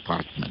social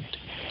department,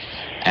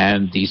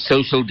 and the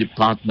social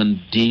department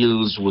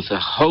deals with a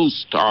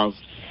host of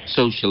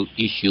social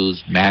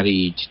issues: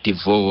 marriage,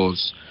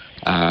 divorce,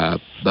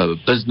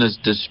 business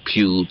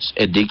disputes,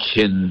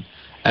 addiction,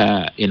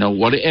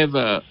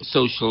 whatever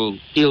social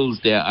ills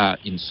there are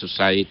in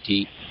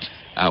society.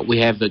 We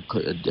have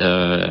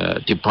a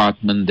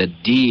department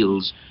that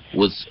deals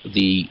with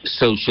the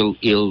social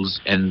ills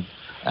and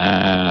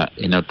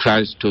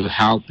tries to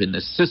help and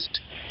assist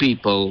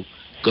people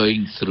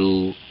going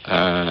through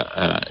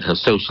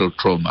social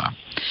trauma.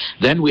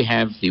 Then we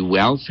have the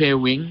welfare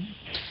wing,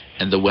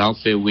 and the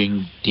welfare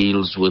wing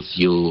deals with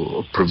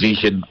your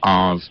provision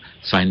of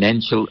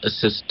financial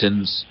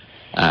assistance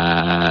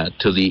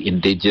to the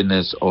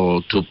indigenous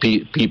or to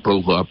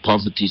people who are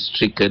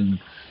poverty-stricken,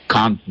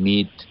 can't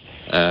meet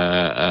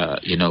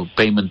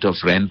payment of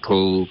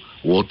rental,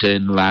 water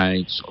and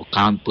lights, or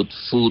can't put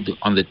food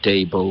on the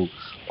table,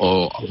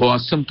 or who are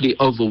simply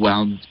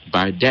overwhelmed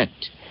by debt.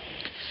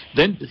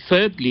 Then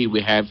thirdly,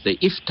 we have the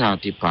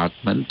Iftar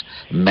department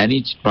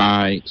managed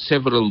by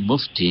several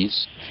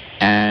muftis,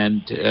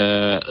 and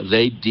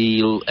they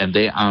deal and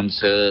they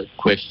answer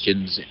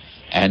questions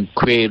and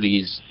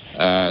queries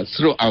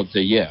throughout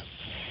the year.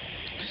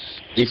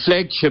 The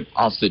flagship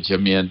of the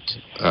Jamiat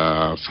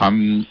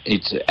from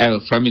its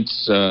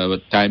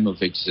time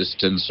of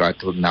existence right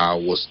till now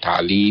was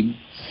Taaleem,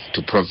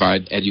 to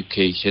provide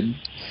education,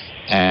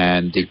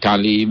 and the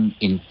Taaleem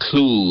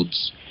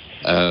includes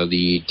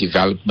the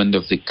development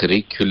of the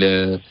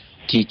curricula,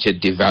 teacher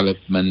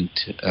development,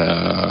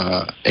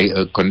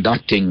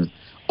 conducting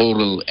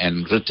oral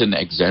and written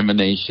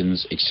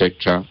examinations,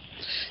 etc.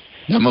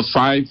 Number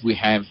 5, we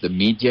have the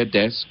media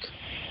desk,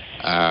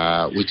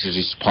 which is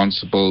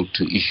responsible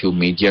to issue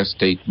media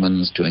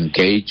statements, to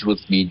engage with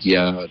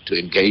media, to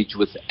engage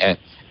with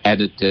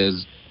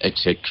editors,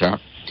 etc.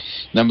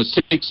 Number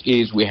 6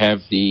 is we have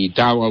the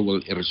Dawah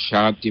wal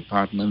Irshad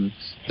department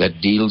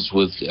that deals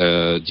with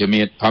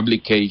Jamiat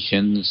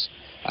publications,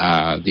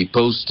 the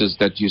posters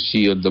that you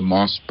see on the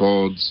mosque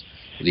boards,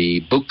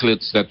 the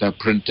booklets that are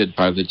printed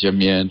by the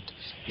Jamiat,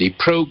 the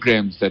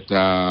programs that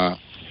are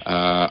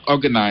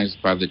organized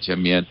by the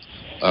Jamiat,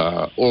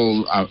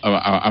 all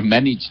are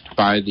managed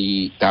by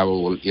the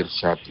Dawah wal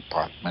Irshad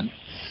department.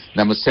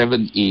 Number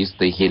 7 is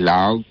the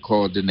Hilal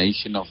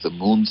coordination of the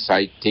moon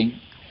sighting.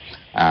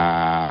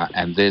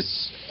 And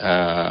this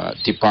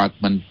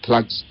department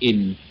plugs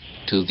in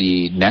to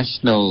the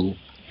National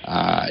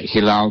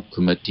Hilal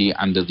Committee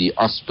under the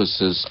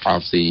auspices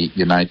of the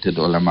United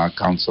Ulama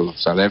Council of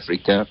South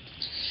Africa.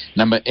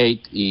 Number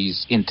 8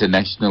 is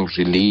international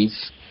relief,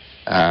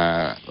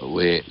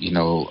 where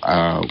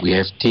we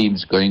have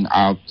teams going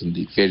out in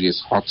the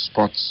various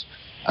hotspots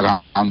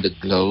around the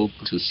globe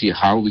to see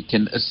how we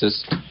can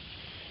assist.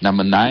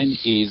 Number 9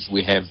 is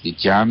we have the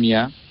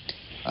Jamia,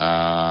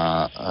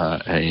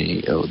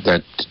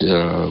 that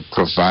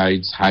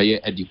provides higher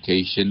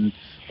education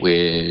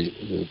where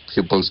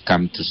pupils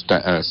come to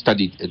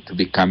study to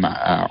become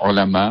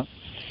ulama.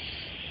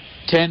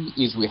 10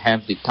 is we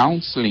have the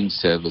counseling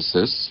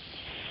services,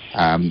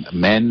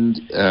 men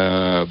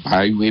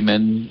by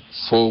women,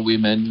 for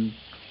women,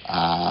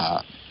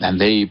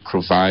 and they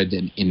provide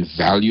an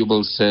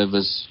invaluable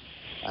service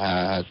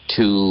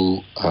to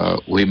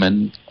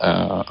women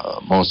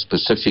more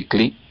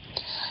specifically.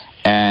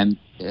 And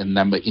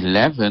number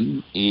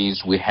 11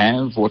 is we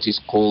have what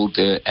is called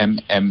the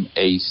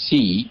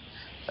MMAC,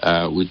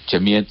 which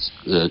Jamiat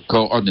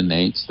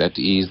coordinates, that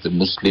is the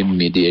Muslim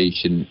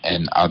Mediation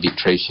and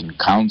Arbitration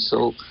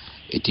Council.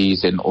 It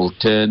is an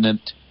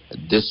alternate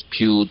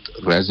dispute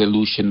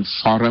resolution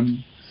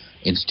forum.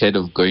 Instead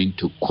of going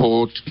to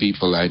court,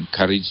 people are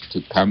encouraged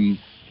to come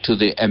to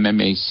the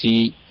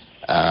MMAC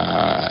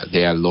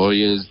They are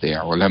lawyers, they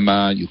are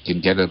ulama. You can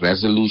get a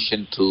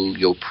resolution to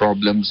your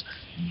problems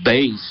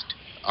based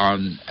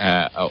on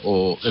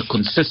or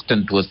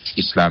consistent with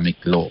Islamic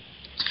law.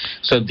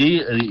 So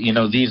these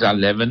are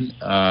 11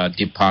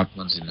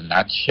 departments in a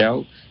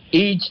nutshell.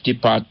 Each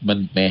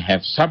department may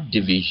have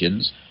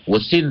subdivisions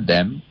within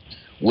them,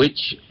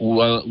 which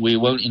we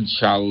will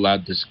inshallah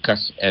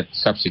discuss at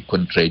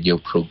subsequent radio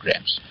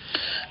programs.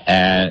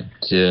 And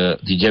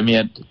the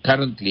Jamiat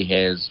currently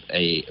has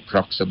a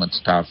approximate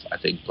staff, I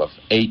think, of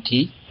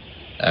 80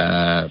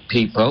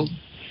 people,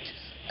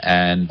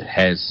 and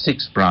has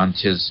 6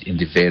 branches in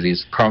the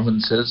various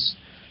provinces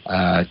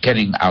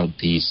carrying out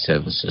these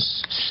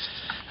services.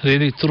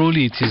 Really,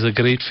 truly, it is a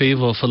great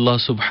favor of Allah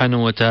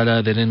subhanahu wa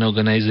ta'ala that an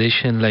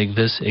organization like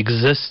this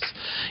exists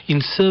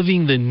in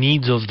serving the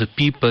needs of the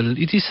people.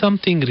 It is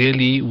something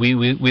really,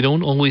 we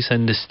don't always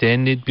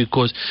understand it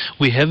because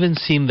we haven't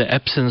seen the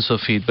absence of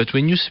it. But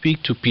when you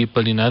speak to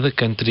people in other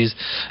countries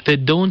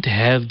that don't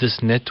have this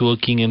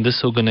networking and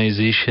this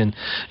organization,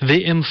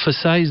 they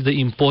emphasize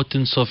the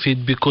importance of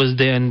it because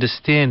they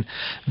understand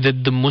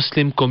that the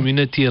Muslim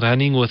community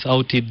running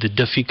without it, the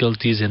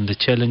difficulties and the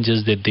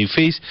challenges that they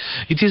face,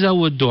 it is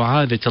our dua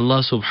that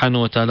Allah subhanahu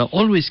wa ta'ala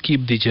always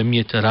keep the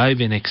Jamiat alive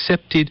and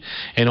accept it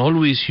and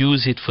always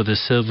use it for the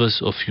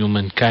service of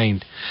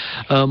humankind.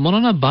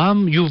 Maulana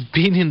Bam, you've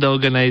been in the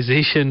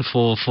organization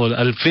for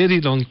a very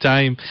long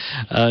time.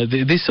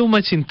 There's so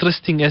much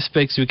interesting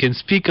aspects we can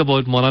speak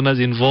about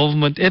Maulana's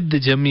involvement at the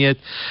Jamiat.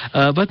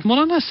 But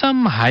Maulana,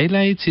 some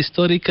highlights,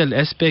 historical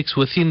aspects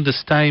within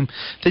this time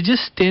that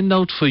just stand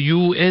out for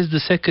you as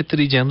the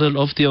Secretary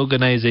General of the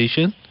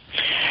organization?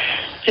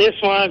 Yes,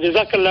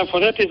 Jazakallah for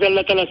that. Is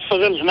Allah Ta'ala's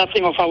fazl,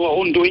 nothing of our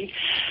own doing.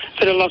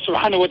 That Allah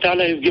subhanahu wa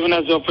ta'ala has given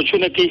us the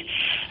opportunity.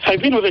 I've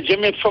been with the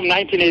Jamiat from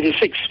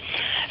 1986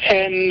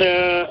 and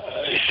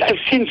I've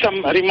seen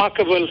some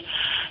remarkable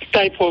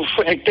type of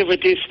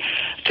activities.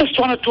 Just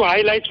wanted to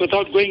highlight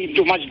without going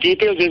into much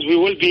details, as we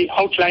will be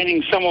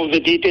outlining some of the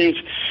details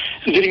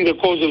during the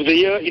course of the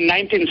year. In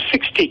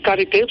 1960,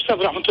 Qari Tayyib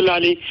Sahib Rahmatullah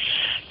Ali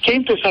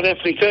came to South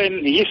Africa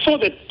and he saw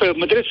that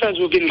madrasas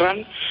were being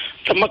run,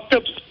 the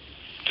maktabs,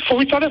 for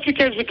which South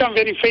Africa has become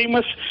very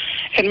famous,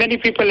 and many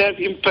people have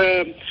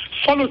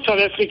followed South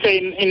Africa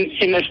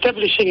in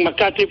establishing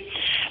makatib,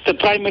 the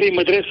primary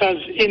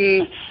madrasas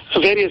in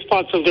various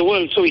parts of the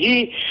world. So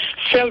he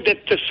felt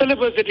that the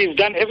syllabus that is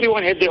done,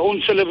 everyone had their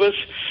own syllabus.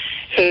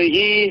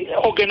 He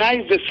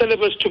organized the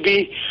syllabus to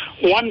be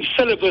one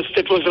syllabus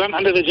that was run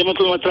under the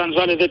Jamiatul Ulama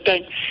Transvaal at that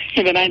time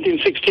in the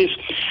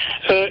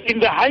 1960s. In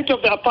the height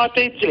of the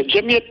apartheid,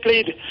 Jamiat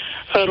played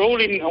a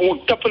role in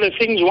a couple of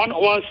things. One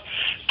was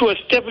to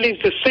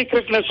establish the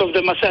sacredness of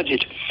the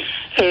masajid.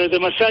 The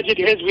masajid,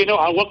 as we know,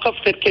 are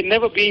waqf that can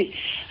never be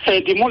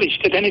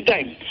demolished at any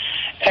time.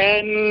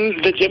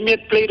 And the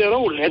Jamiat played a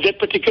role at that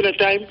particular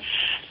time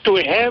to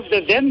have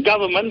the then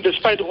government,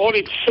 despite all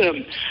its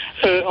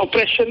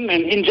oppression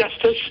and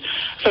injustice,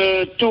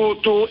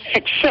 to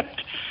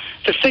accept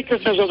the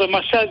sacredness of the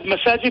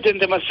masajid,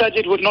 and the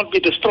masajid would not be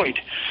destroyed.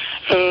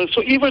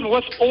 So even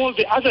with all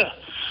the other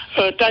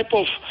type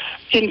of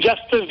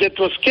injustice that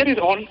was carried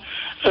on,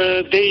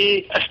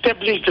 they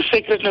established the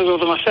sacredness of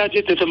the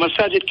masajid, that the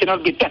masajid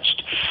cannot be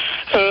touched.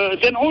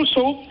 Then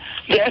also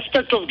the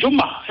aspect of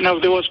Jummah.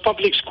 There was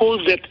public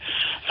schools that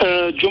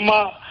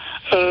Jummah,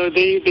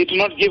 they do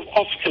not give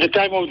off at the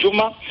time of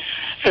Jummah.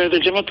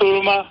 The Jamiatul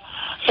Ulama,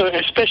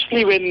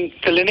 especially when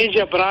the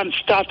Lenasia branch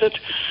started,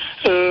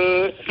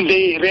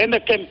 they ran a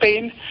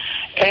campaign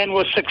and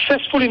were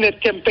successful in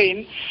that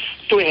campaign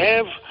to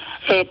have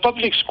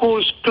public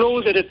schools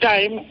closed at a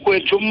time where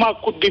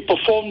Jummah could be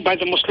performed by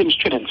the Muslim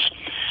students.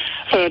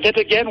 That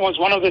again was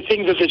one of the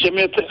things that the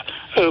Jamiat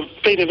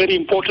played a very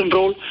important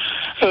role.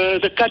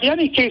 The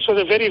Qadiani case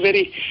was a very,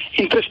 very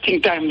interesting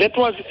time. That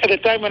was at a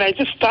time when I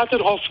just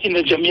started off in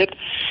the Jamiat,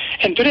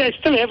 and today I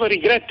still have a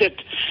regret that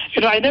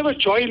I never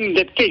joined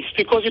that case,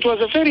 because it was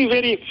a very,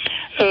 very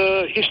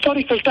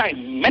historical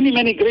time. Many,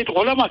 many great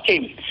ulama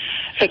came.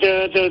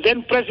 The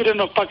then President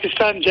of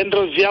Pakistan,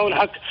 General Ziaul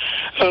Haq,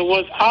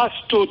 was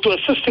asked to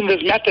assist in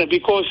this matter,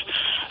 because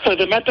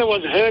the matter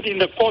was heard in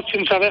the courts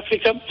in South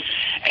Africa,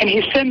 and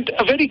he sent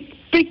a very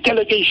big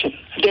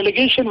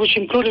delegation, which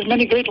included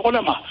many great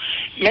ulama,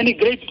 many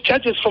great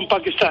judges from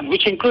Pakistan,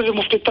 which included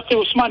Mufti Taqi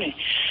Usmani,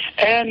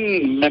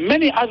 and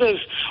many others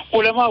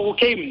ulama who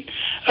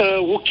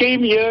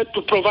came here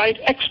to provide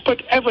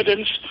expert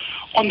evidence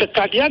on the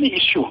Qadiani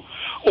issue,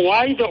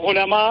 why the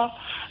ulama,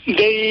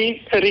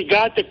 they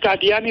regard the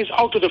Qadianis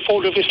out of the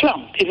fold of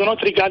Islam. They do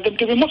not regard them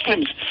to be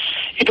Muslims.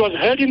 It was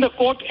heard in the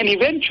court, and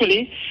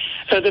eventually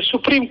the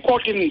Supreme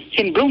Court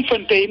in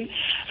Bloemfontein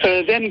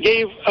then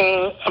gave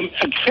a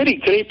very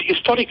great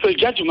historical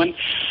judgment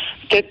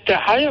that the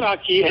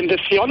hierarchy and the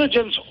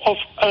theologians of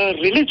a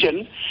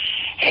religion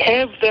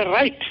have the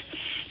right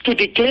to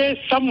declare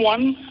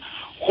someone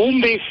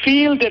whom they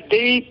feel that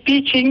their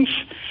teachings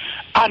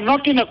are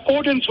not in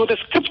accordance with the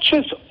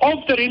scriptures of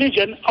the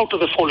religion out of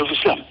the fold of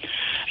Islam.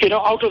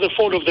 out of the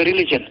fold of the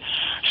religion.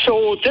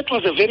 So that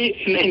was a very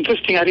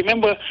interesting. I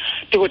remember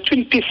there were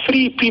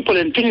 23 people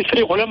and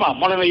 23 ulama,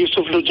 Maulana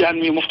Yusuf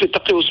Lujanmi, Mufti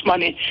Taqi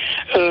Usmani,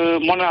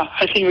 Maulana,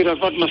 I think we are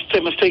not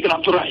mistaken,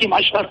 Abdul Rahim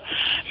Ashar.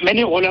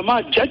 Many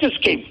ulama judges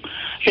came.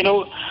 They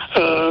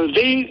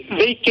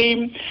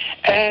came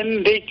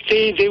and they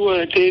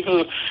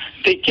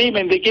came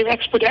and they gave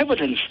expert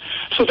evidence.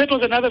 So that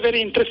was another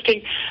very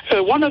interesting.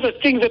 One of the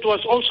things that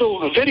was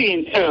also very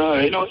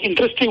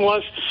interesting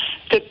was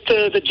that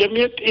the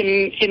Jamiat,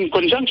 in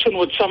conjunction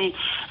with some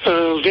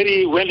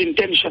very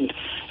well-intentioned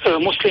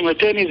Muslim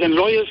attorneys and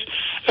lawyers,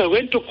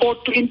 went to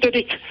court to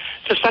interdict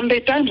the Sunday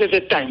Times at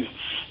that time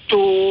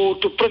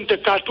to print a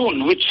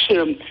cartoon, which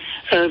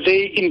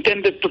they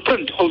intended to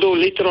print, although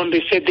later on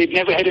they said they'd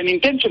never had an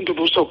intention to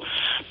do so.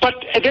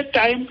 But at that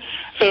time,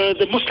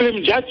 the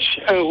Muslim judge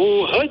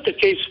who heard the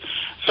case,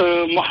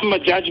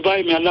 Muhammad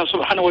Jajbai, may Allah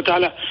subhanahu wa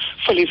ta'ala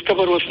fill his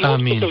cover with note,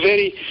 took a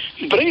very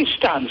brave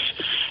stance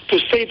to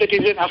say that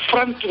it is an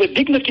affront to the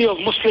dignity of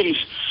Muslims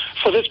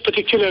for this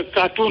particular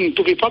cartoon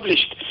to be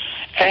published.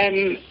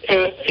 And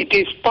it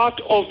is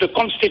part of the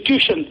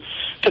Constitution,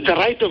 that the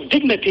right of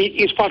dignity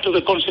is part of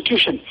the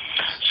Constitution.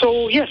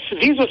 So yes,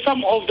 these are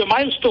some of the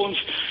milestones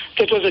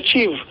that was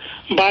achieved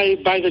by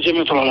the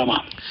Jamiat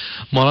Ulama.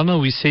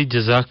 Maulana, we say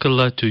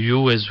Jazakallah to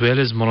you as well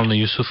as Maulana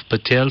Yusuf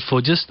Patel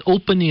for just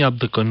opening up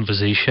the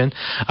conversation.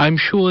 I'm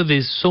sure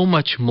there's so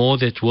much more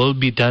that will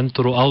be done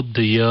throughout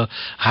the year,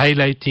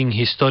 highlighting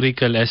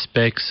historical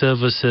aspects,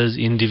 services,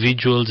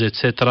 individuals,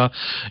 etc.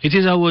 It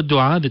is our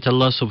dua that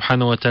Allah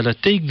subhanahu wa ta'ala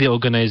take the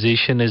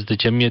organization as the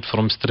Jamiat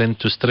from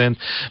strength to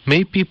strength.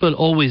 May people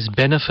always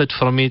benefit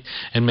from it,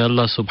 and may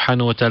Allah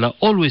subhanahu wa ta'ala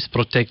always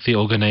protect the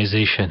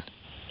organization.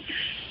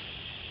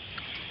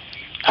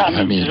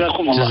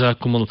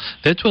 Jazakumullah.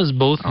 That was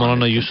both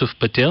Maulana Yusuf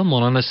Patel.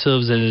 Maulana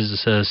serves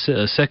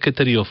as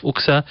Secretary of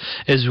UQSA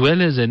as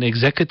well as an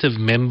executive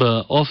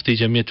member of the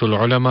Jamiatul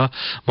Ulama.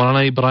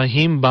 Maulana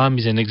Ibrahim Bam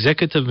is an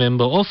executive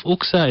member of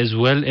UQSA as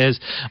well as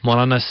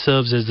Maulana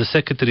serves as the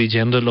Secretary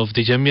General of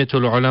the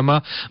Jamiatul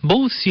Ulama.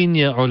 Both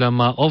senior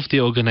ulama of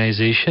the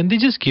organization. They're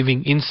just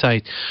giving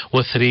insight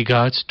with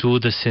regards to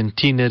the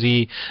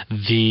centenary,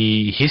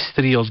 the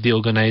history of the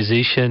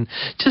organization,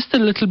 just a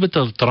little bit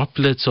of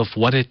droplets of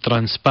what it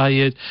transpired.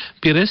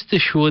 Be rest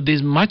assured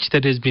there's much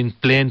that has been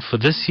planned for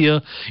this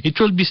year. It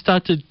will be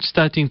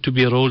starting to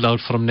be rolled out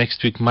from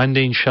next week,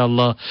 Monday,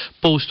 inshallah.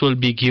 Post will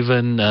be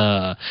given,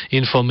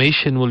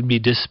 information will be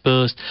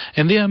dispersed,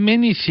 and there are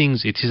many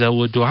things. It is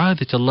our dua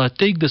that Allah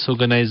take this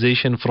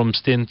organization from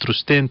strength to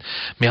strength.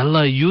 May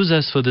Allah use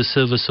us for the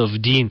service of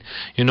deen.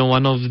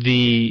 One of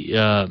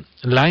the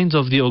lines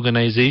of the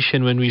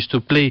organization when we used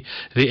to play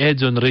the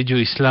ads on Radio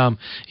Islam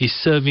is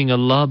serving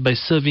Allah by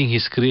serving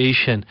His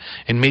creation,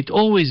 and may it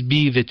always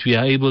be that we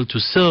are able to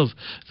serve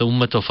the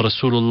ummah of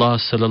Rasulullah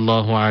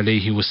sallallahu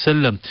alayhi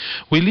wasallam.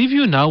 We leave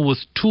you now with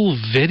two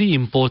very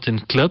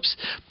important clips.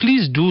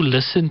 Please do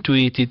listen to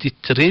it.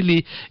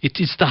 It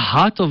is the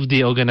heart of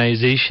the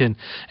organization,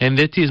 and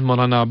that is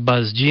Maulana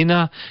Abbas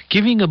Jina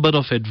giving a bit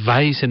of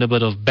advice and a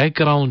bit of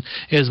background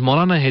as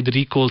Maulana had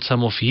recalled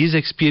some of his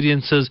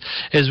experiences,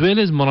 as well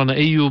as Maulana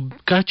Ayyub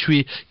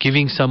Kachwi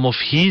giving some of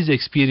his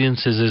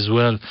experiences as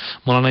well.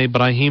 Maulana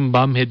Ibrahim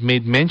Bam had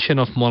made mention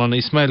of Maulana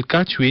Ismail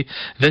Kachwi.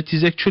 That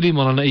is actually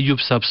Maulana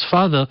Ayyub Sab's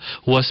father,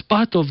 who was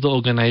part of the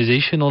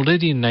organization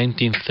already in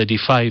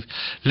 1935.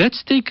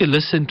 Let's take a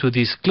listen to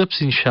these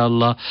clips,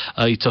 inshallah.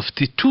 It's of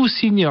the two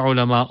senior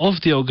ulama of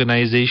the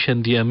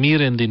organization, the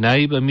Amir and the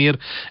Naib Amir,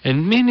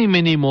 and many,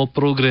 many more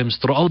programs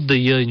throughout the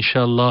year,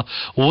 inshallah,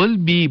 will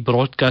be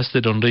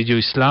broadcasted on Radio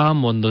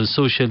Islam, on the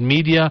social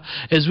media,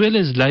 as well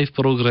as live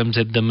programs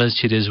at the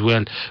masjid as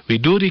well. We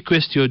do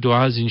request your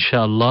du'as,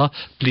 inshallah.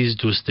 Please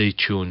do stay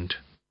tuned.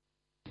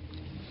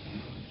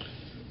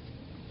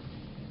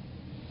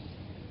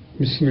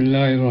 بسم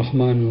الله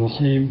الرحمن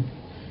الرحيم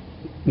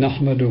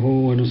نحمده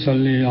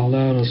ونصلي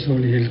على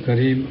رسوله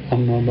الكريم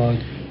أما بعد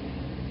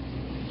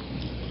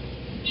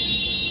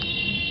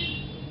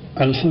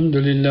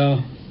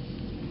Alhamdulillah,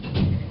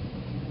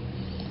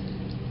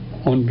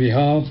 on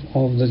behalf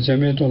of the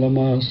Jamiat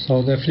Ulama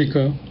South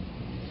Africa,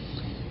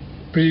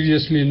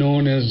 previously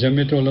known as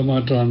Jamiat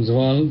Ulama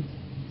Transvaal,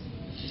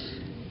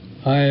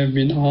 I have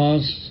been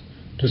asked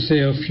to say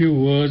a few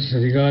words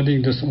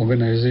regarding this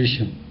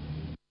organization.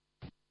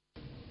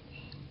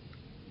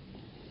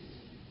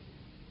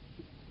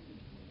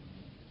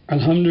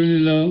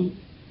 Alhamdulillah,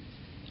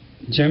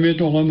 Jamiat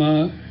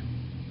Ulama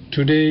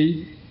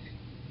today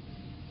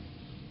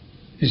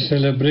is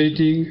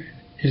celebrating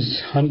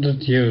its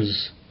 100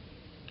 years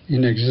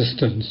in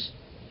existence.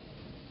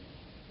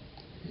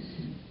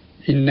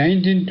 In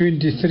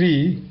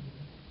 1923,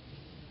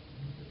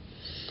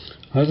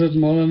 Hazrat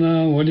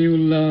Maulana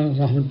Waliullah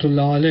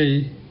Rahmatullah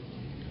Alayhi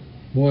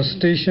was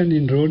stationed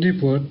in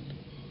Rodipur,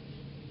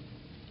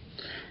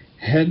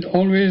 had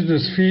always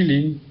this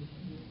feeling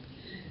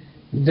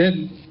that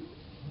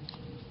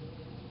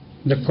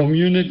the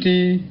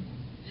community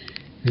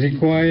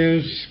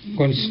requires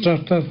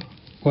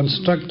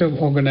constructive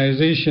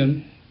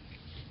organization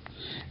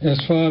as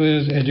far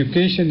as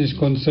education is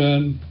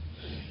concerned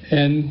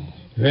and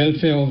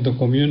welfare of the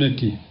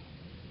community.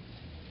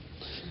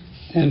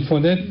 And for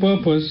that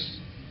purpose,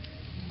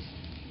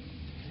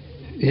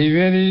 he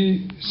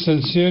very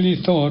sincerely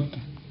thought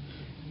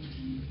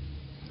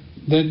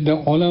that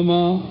the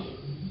ulama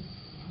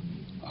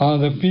are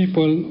the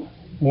people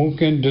who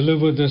can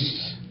deliver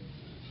this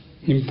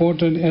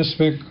important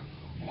aspect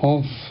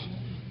of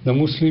the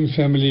Muslim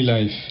family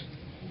life.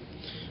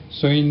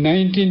 So in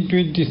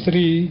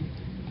 1923,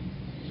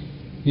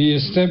 he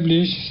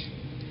established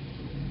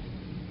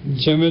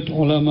Jamiat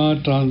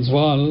Ulama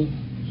Transvaal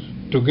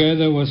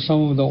together with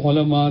some of the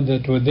ulama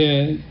that were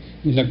there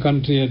in the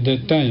country at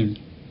that time.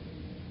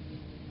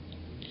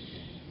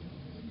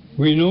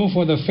 We know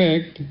for the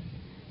fact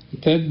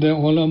that the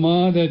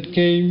ulama that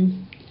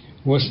came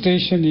were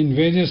stationed in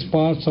various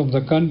parts of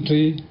the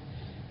country,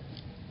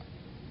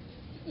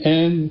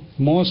 and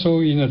more so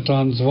in the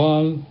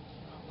Transvaal,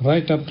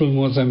 right up to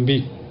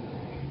Mozambique.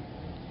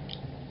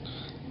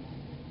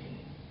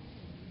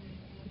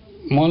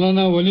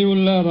 Maulana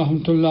Waliullah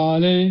Rahmatullah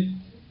Alayh,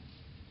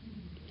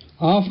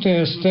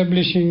 after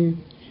establishing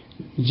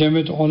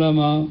Jamiat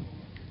Ulama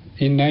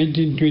in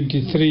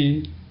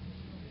 1923,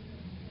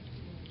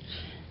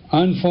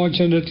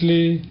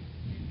 unfortunately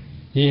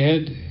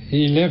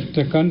he left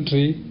the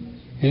country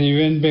and he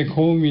went back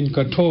home in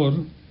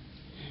Kathor,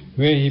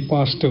 where he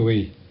passed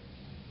away.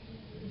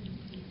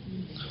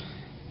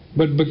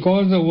 But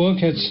because the work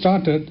had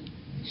started,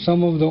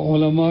 some of the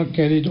ulama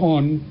carried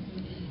on,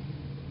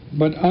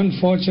 but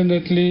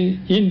unfortunately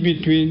in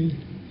between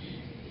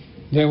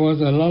there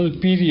was a lull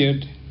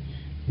period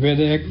where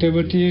the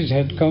activities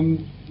had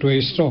come to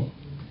a stop.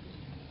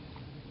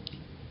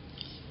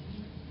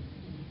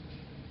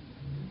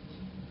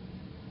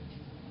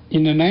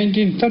 In the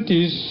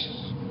 1930s,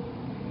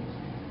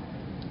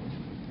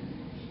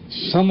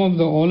 some of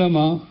the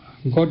ulama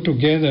got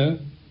together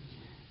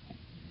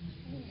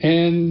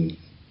and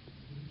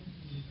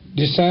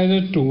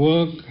decided to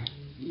work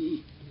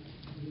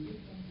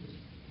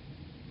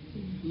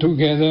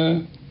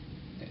together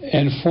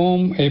and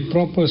form a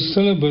proper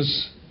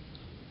syllabus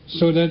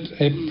so that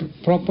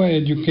a proper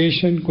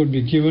education could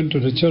be given to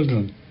the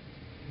children.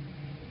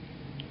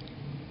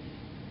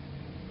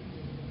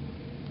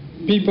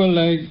 People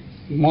like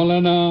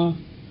Maulana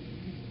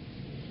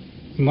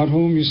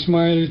Marhum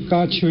Ismail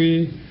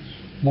Kachwi,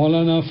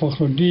 Maulana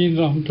Fakhruddin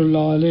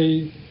Rahmatullah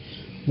Alayh,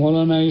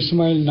 Maulana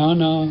Ismail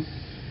Nana,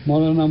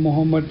 Maulana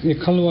Muhammad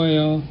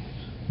Ikhalwaya,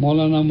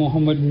 Maulana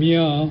Muhammad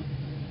Mia,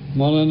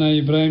 Maulana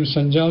Ibrahim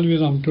Sanjalvi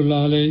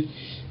Rahmatullah Alayh,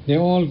 they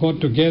all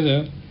got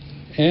together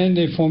and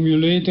they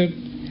formulated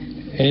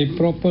a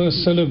proper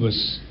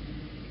syllabus.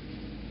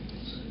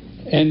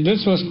 And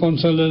this was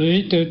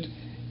consolidated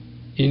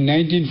in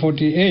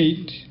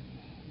 1948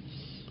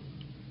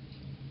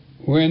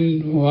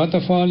 when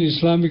Waterfall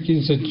Islamic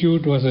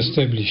Institute was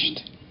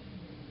established.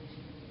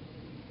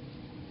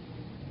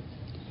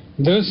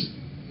 This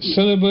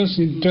syllabus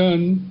in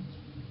turn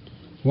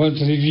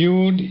was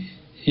reviewed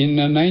in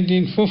the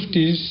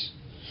 1950s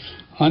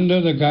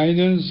under the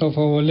guidance of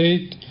our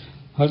late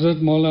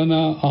Hazrat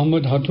Maulana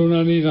Ahmad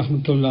Hatunani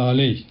Rahmatullah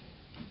Alayh.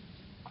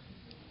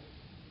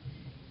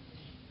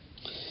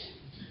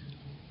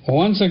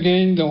 Once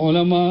again the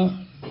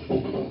ulama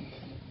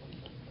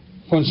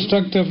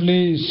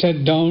constructively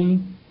sat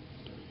down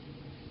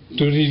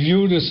to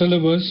review the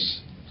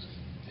syllabus,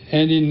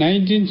 and in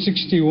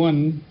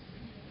 1961,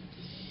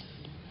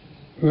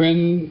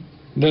 when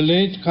the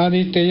late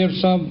Qari Tayyab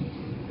Sahib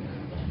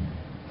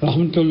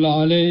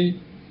Rahmatullah Alayh,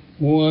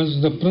 who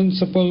was the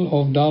principal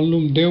of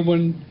Darul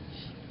Deoband,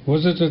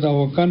 visited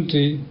our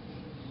country,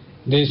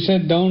 they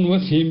sat down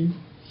with him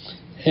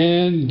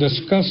and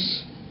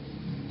discussed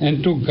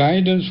and took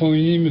guidance from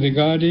him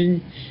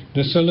regarding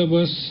the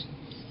syllabus,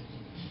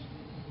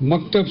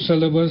 Maktab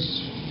syllabus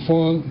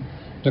for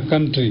the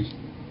country.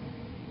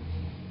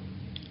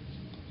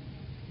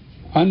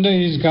 Under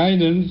his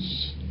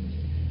guidance,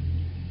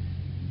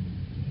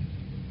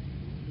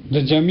 the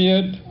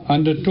Jamiat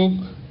undertook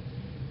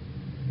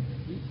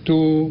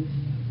to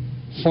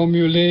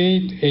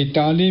formulate a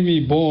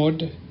Talimi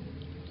board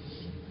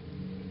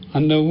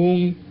under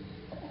whom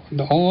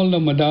all the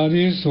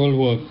madaris will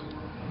work.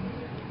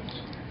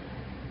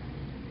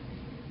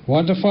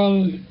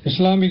 Waterfall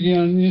Islamic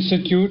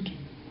Institute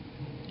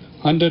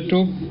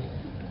undertook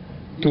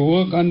to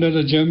work under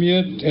the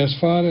Jamiat as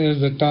far as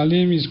the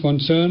Talim is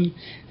concerned,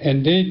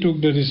 and they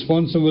took the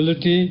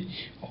responsibility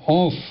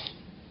of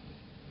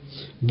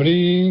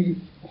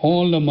bringing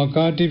all the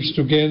makatibs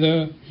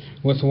together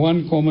with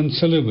one common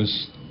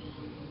syllabus,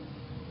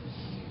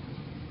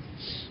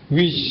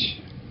 which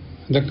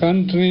the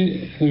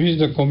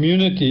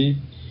community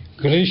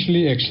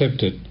graciously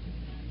accepted.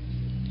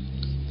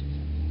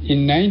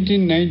 In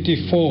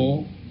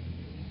 1994,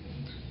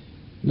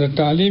 the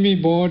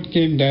Talimi board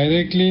came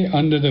directly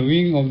under the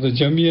wing of the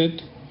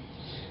Jamiat,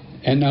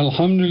 and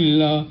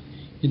Alhamdulillah,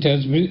 it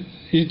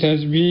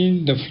has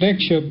been the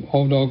flagship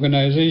of the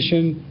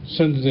organization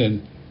since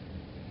then.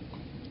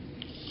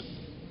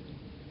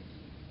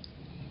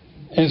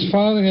 As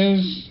far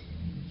as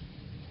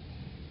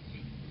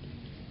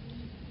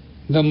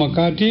the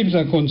Makatibs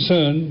are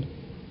concerned,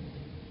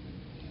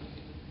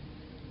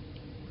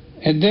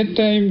 at that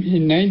time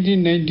in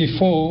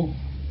 1994,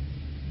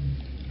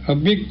 a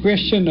big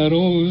question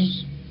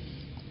arose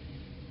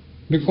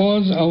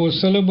because our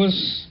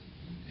syllabus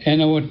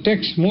and our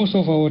text, most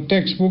of our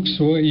textbooks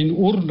were in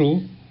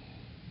Urdu,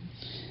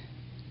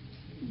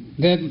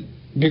 that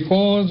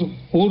because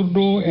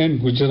Urdu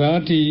and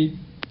Gujarati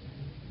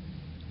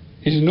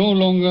is no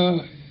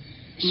longer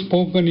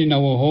spoken in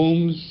our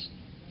homes,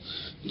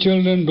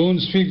 children don't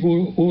speak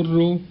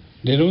Urdu,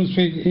 they don't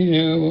speak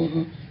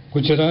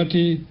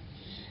Gujarati,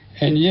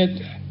 and yet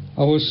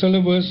our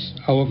syllabus,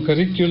 our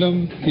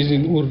curriculum is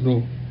in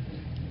Urdu.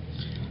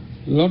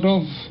 Lot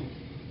of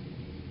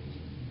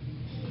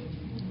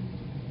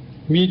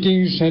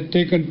meetings had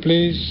taken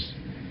place,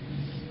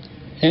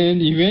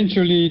 and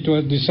eventually it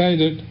was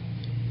decided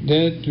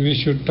that we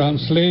should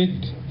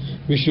translate,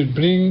 we should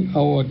bring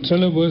our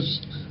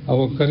syllabus,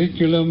 our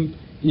curriculum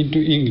into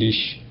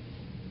English.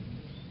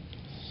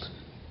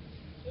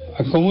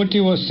 A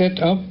committee was set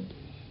up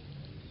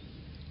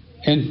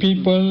and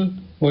people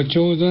were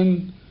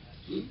chosen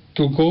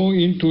to go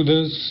into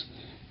this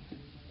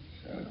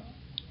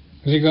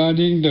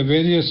regarding the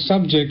various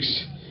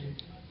subjects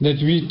that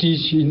we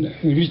teach,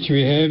 which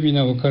we have in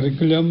our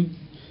curriculum,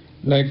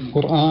 like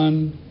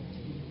Quran,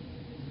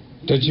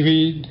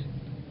 Tajweed,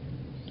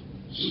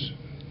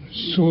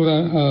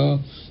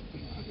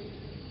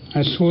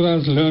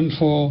 surahs learned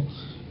for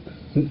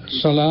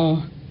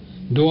Salah,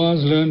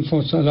 du'as learned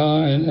for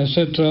Salah, and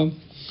etc.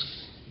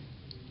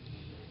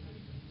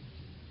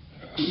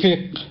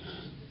 Fiqh,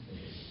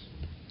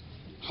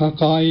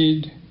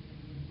 Haqaid,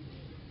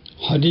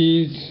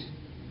 Hadith.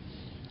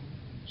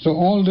 So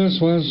all this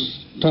was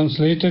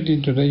translated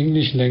into the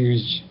English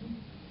language.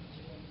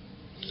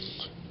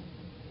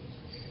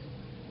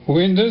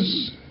 When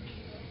this,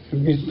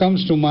 it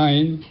comes to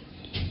mind,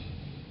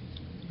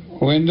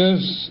 when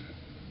this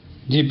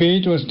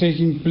debate was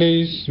taking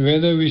place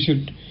whether we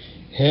should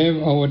have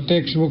our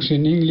textbooks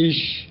in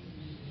English,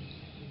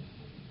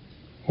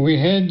 we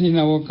had in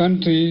our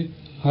country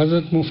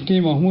Hazrat Mufti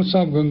Mahmud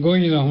Sahib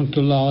Gangohi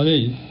Rahmatullah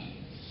Alayhi,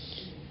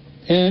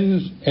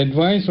 and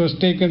advice was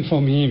taken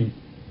from him.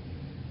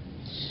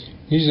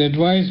 His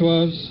advice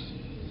was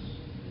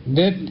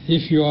that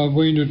if you are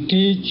going to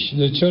teach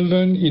the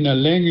children in a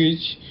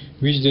language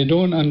which they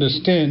don't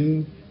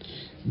understand,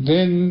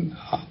 then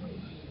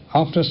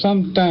after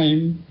some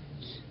time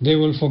they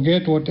will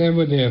forget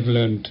whatever they have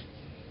learned,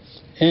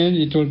 and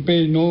it will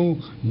pay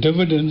no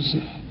dividends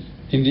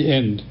in the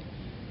end.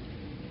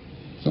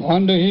 So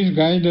under his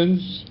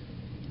guidance,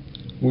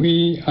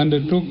 we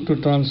undertook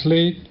to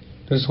translate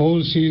this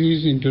whole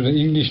series into the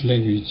English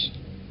language.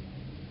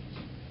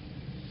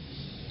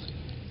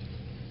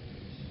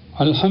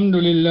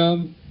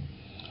 Alhamdulillah,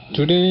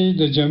 today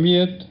the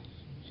Jamiyat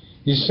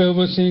is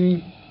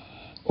servicing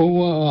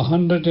over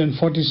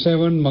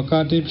 147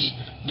 Makatibs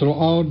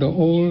throughout the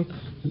old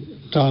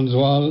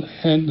Transvaal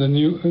and the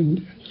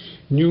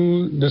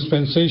new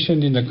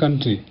dispensation in the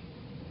country.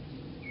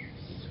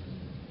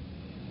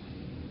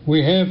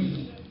 We have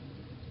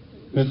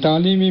the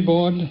Talimi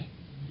board.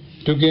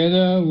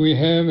 Together we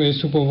have a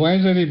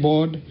supervisory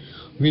board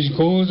which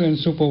goes and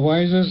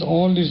supervises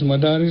all these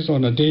madaris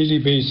on a daily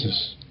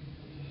basis.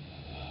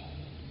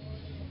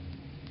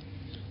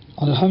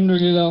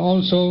 Alhamdulillah,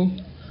 also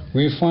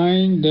we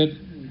find that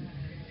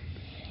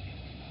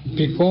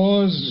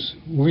because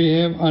we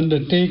have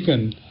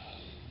undertaken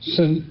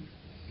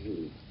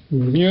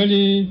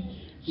merely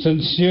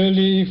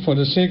sincerely for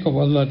the sake of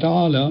Allah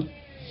Ta'ala,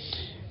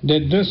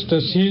 that this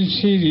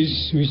Tahsil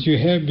series which we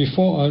have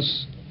before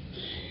us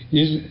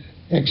is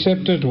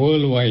accepted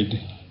worldwide.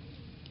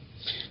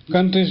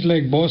 Countries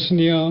like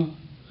Bosnia,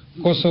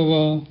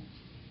 Kosovo,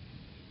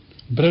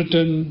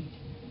 Britain,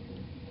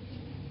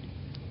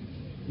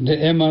 the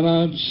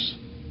Emirates,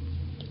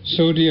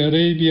 Saudi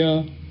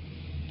Arabia,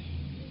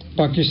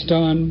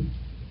 Pakistan,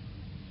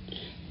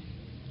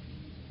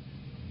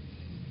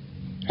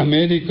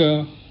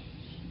 America,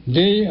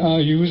 they are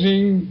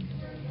using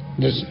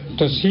this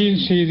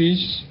Tahsil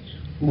series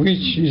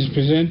which is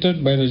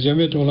presented by the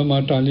Jamiat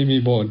Ulama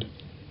Talimi Board.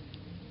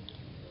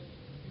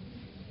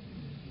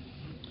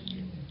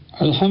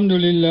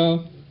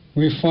 Alhamdulillah,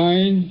 we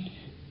find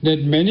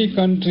that many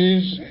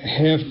countries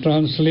have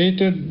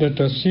translated the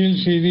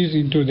Tahsil series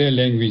into their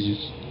languages.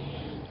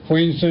 For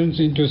instance,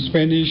 into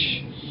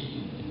Spanish,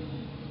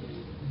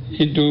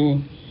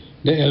 into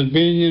the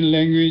Albanian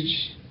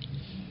language,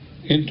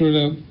 into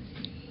the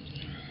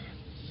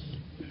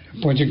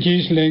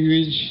Portuguese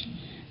language,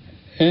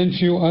 and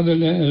few other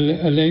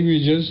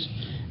languages.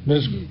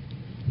 The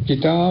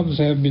kitabs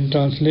have been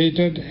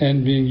translated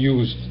and being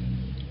used.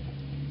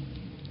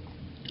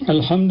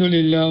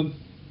 Alhamdulillah,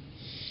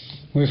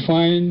 we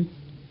find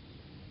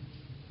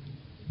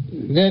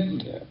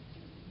that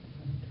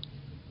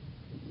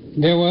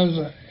there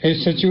was a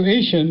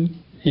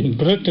situation in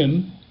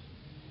Britain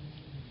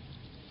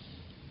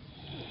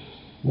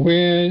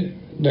where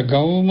the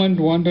government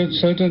wanted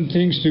certain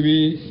things to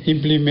be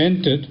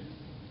implemented,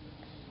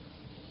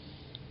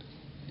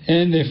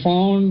 and they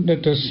found the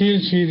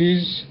Tafsir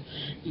series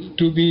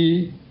to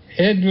be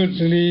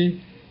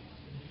adversely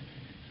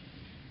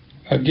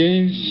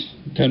against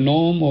the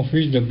norm of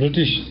which the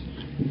British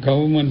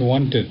government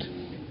wanted.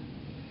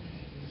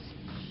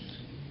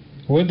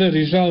 With the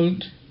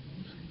result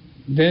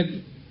that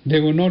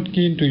they were not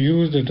keen to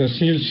use the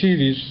Tafsir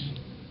series,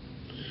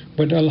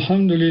 but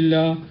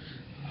Alhamdulillah,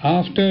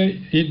 after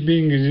it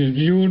being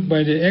reviewed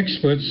by the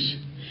experts,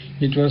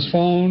 it was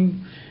found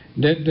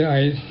that the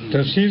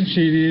Tafsir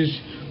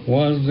series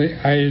was the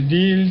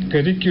ideal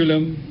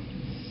curriculum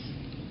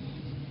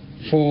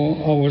for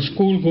our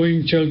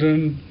school-going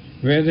children,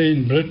 whether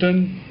in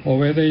Britain or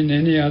whether in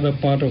any other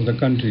part of the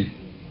country,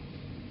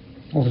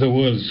 of the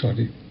world,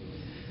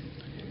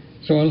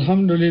 So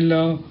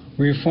Alhamdulillah,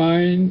 we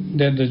find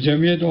that the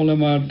Jamiat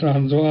Ulama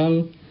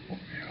Transvaal,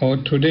 or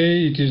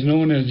today it is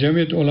known as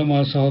Jamiat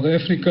Ulama South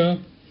Africa,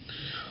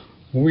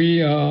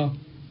 we are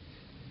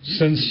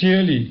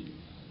sincerely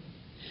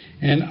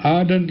and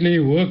ardently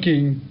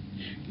working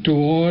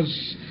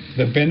towards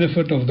the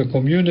benefit of the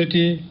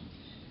community,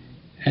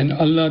 and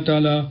Allah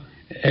Ta'ala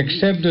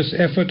accept this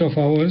effort of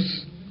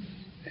ours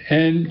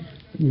and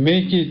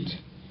make it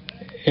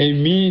a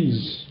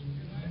means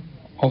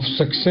of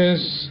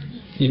success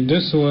in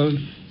this world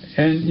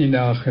and in the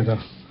Akhirah.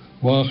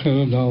 Wa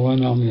akhiru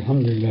da'wana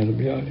alhamdulillahi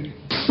rabbil alamin.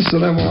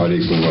 Assalamu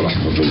alaikum wa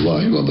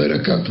rahmatullahi wa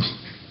barakatuh.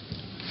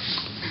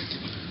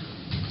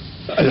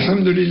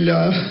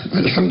 Alhamdulillah,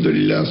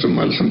 alhamdulillah,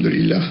 summa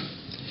alhamdulillah.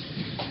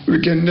 We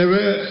can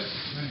never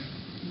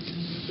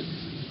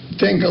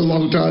thank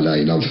Allah Ta'ala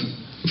enough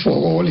for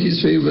all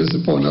His favors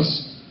upon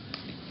us.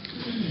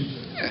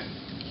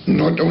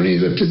 Not only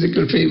the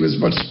physical favors,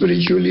 but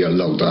spiritually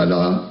Allah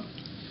Ta'ala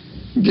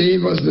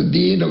gave us the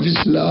deen of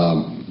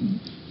Islam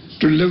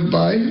to live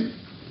by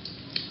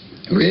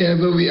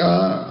wherever we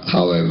are,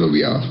 however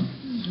we are.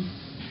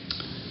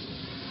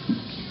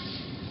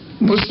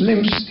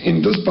 Muslims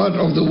in this part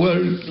of the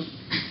world,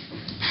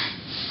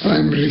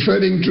 I'm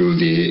referring to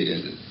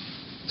the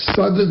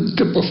southern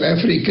tip of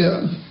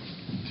Africa,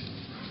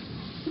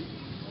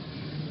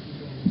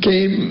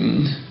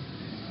 came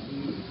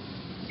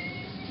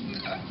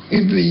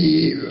in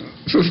the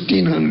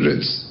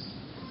 1500s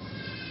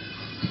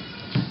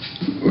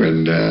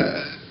when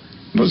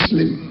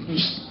Muslim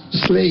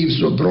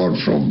slaves were brought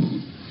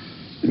from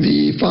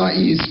the Far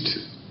East,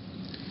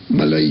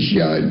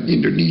 Malaysia,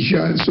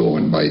 Indonesia and so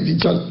on by the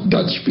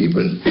Dutch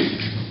people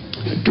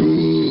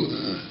to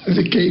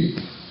the Cape.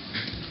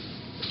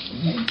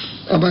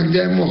 Among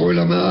them were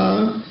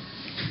ulama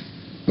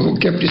who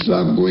kept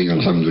Islam going,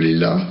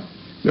 alhamdulillah.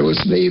 There were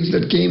slaves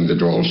that came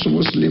that were also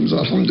Muslims,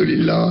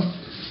 alhamdulillah,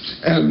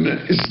 and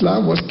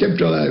Islam was kept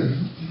alive.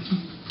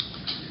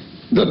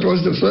 That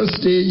was the first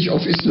stage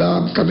of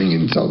Islam coming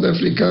in South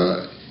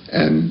Africa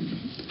and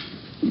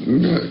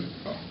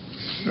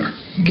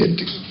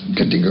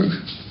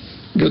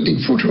getting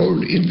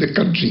foothold in the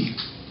country.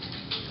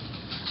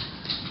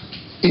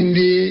 In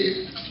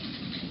the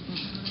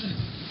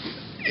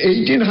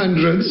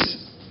 1800s,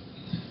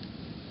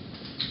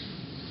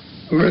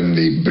 when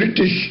the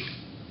British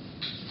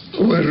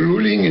were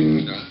ruling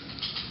in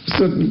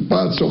certain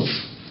parts of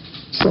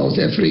South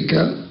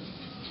Africa,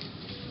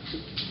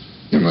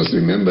 you must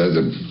remember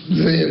that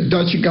the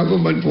Dutch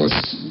government was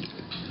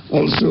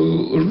also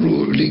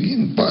ruling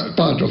in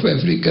part of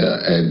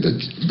Africa, and the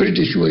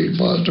British were in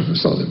part of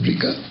South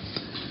Africa.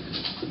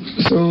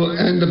 So,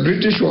 and the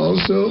British were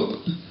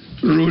also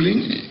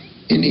ruling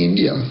in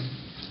India.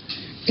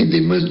 In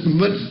the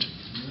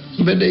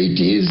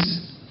mid-80s,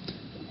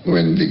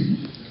 when the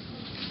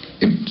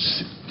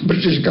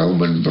British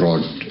government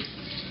brought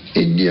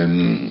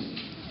Indian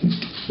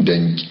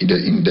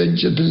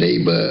indentured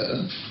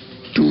labor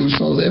to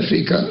South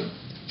Africa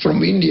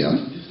from India,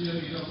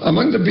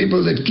 among the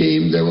people that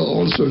came, there were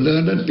also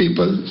learned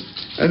people,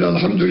 and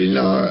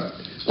alhamdulillah,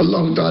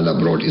 Allah Ta'ala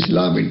brought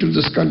Islam into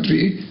this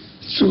country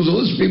through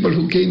those people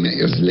who came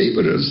as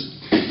laborers.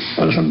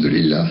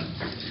 Alhamdulillah,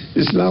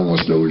 Islam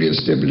was slowly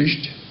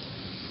established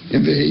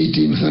in the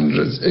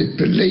 1800s,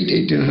 late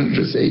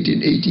 1800s,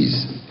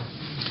 1880s.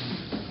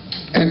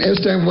 And as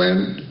time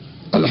went,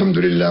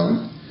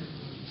 alhamdulillah,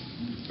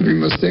 we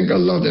must thank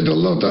Allah that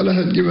Allah Ta'ala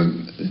had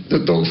given the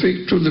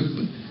tawfiq to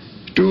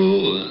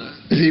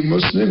the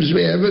Muslims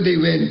wherever they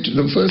went.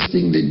 The first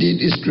thing they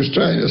did is to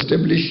try and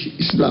establish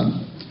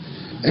Islam.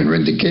 And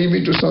when they came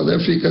into South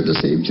Africa, the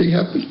same thing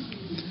happened.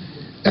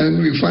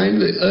 And we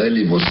find the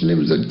early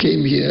Muslims that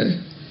came here,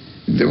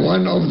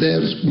 one of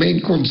their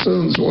main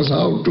concerns was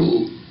how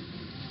to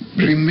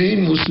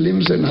remain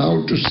Muslims and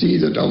how to see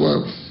that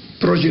our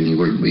progeny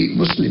will be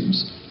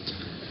Muslims,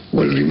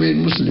 will remain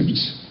Muslims.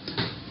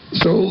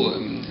 So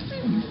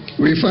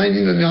we find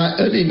in the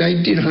early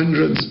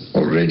 1900s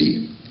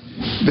already,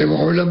 the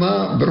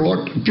ulama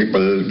brought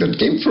people that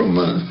came from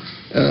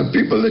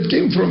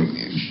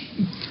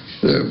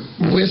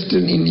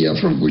Western India,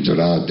 from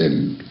Gujarat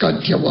and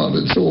Kathiawar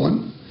and so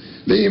on.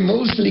 They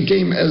mostly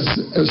came as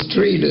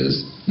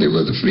traders. They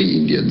were the free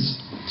Indians,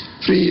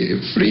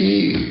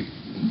 free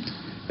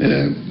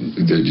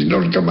They did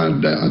not come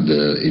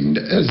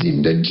as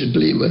indentured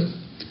labor.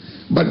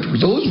 But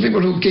those people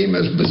who came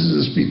as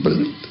business people,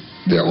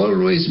 they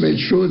always made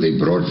sure they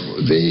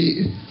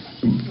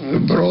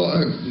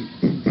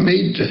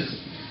made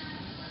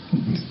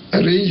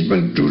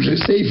arrangement to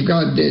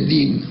safeguard their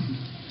deen.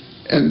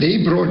 And they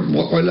brought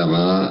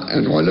ulama,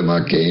 and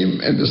ulama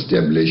came and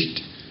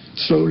established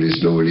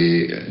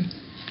slowly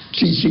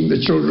teaching the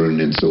children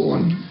and so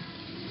on.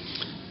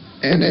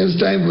 And as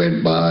time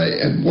went by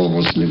and more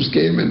Muslims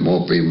came and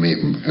more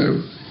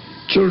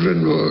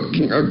children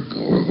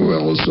were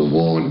also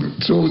born,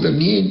 so the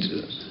need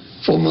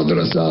for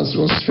madrasas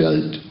was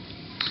felt.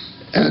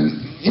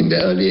 And in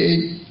the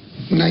early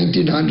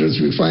 1900s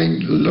we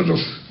find a lot of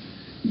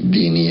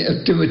Dini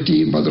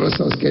activity in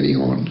madrasas carrying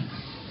on.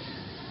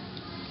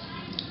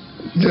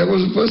 There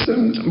was a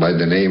person by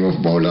the name of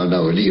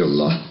Maulana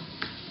Waliullah,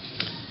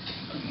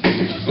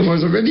 who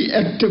was a very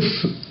active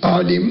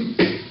alim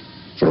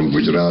from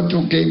Gujarat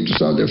who came to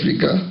South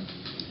Africa.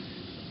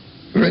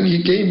 When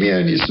he came here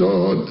and he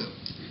saw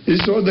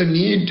the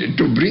need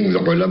to bring the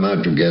ulama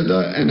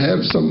together and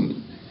have some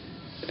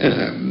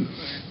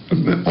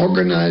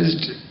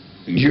organized,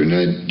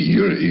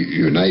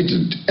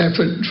 united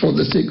effort for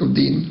the sake of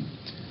deen.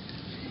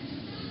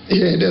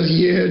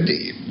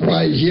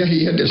 While here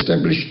he had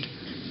established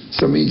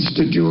some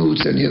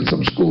institutes and he had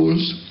some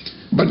schools,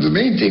 but the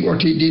main thing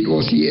what he did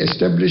was he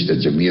established the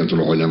Jamiatul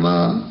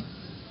Ulama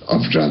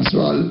of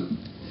Transvaal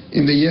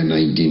in the year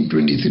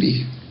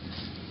 1923.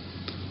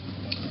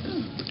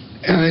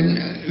 And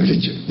the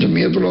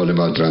Jamiatul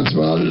Ulama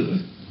Transvaal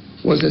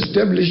was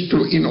established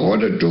in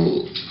order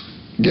to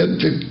get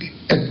the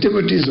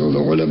activities of the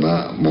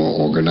ulama more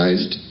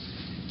organized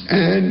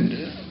and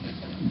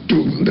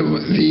to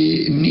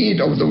the need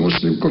of the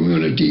Muslim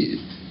community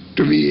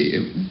to be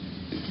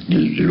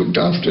looked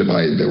after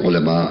by the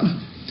ulama,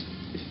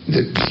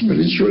 the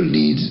spiritual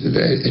needs,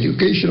 the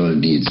educational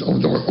needs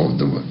of the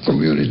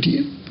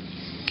community.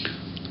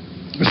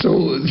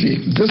 So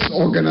this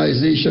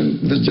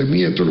organization, the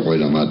Jamiatul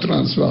Ulama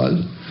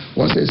Transvaal,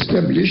 was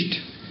established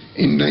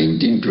in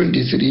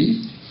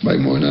 1923 by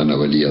Maulana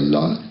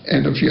Waliullah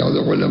and a few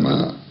other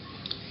ulama.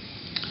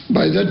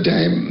 By that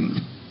time,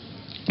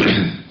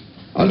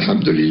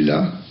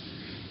 Alhamdulillah,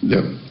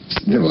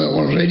 there were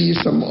already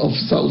some of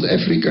South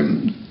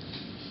African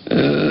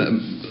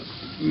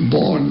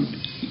born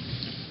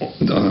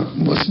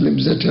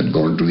Muslims that had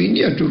gone to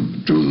India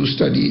to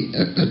study.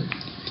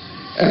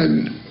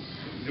 And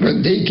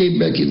when they came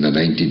back in the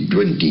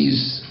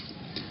 1920s,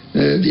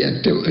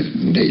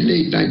 the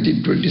late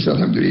 1920s,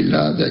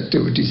 Alhamdulillah, the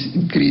activities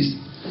increased.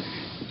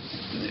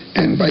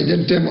 And by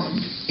that time,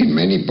 in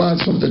many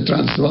parts of the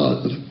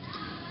Transvaal,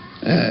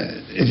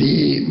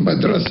 the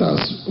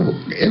madrasas,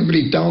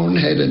 every town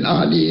had an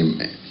alim,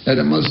 had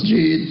a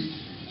masjid,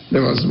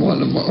 there was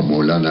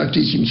Maulana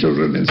teaching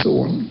children and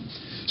so on.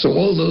 So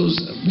all those,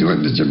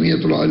 during the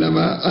Jamiatul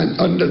Ulama, and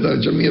under the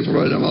Jamiatul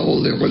Ulama,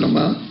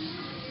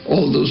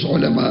 all those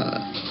ulama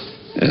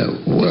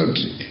worked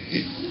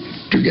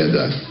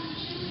together.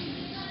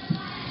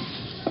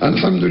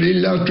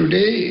 Alhamdulillah,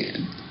 today,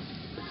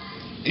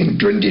 in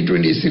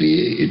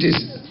 2023, it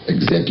is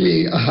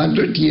exactly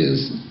 100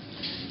 years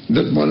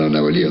that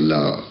Maulana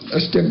Waliullah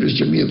established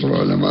Jamiatul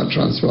Ulama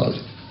Transvaal.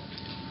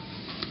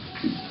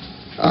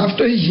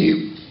 After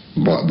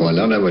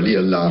Maulana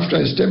Waliullah,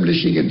 after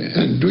establishing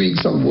and doing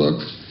some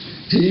work,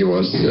 he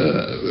was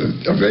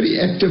a very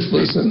active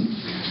person.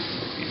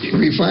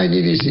 We find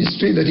in his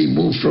history that he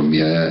moved from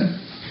here.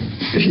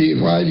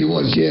 While he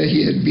was here,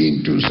 he had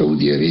been to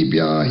Saudi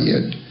Arabia. He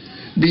had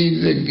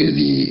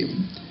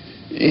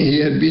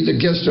been the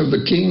guest of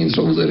the king in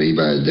Saudi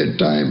Arabia at that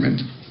time,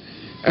 and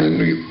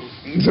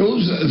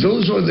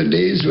those were the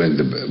days when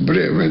the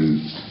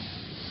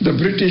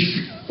British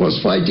was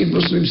fighting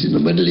Muslims in the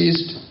Middle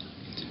East,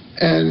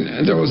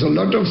 and there was a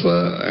lot of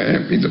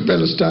in the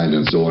Palestine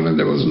and so on, and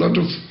there was a lot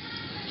of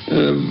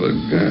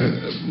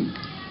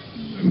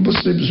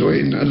Muslims were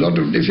in a lot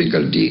of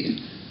difficulty,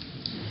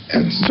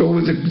 and so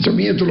the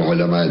Jamiatul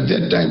Ulama at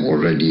that time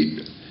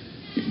already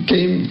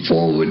came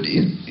forward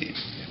and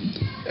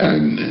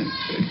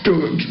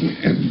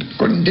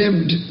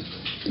condemned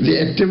the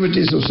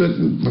activities of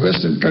certain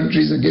Western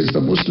countries against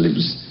the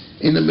Muslims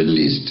in the Middle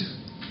East.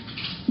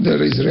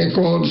 There is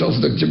records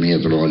of the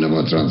Jamiatul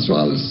Ulama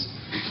Transvaal's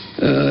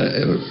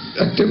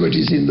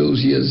activities in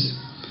those years.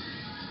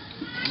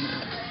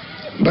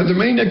 But the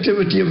main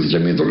activity of the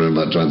Jamiatul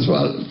Ulama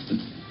Transvaal,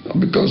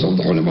 because of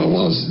the ulama,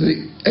 was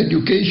the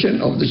education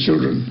of the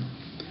children.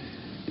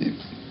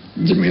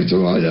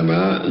 Jamiatul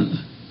Ulama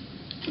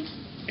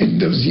in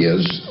those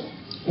years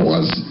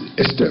was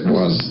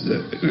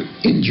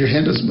in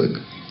Johannesburg.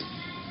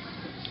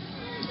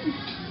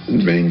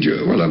 Main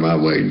ulama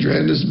were in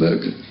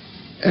Johannesburg,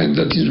 and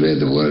that is where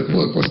the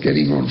work was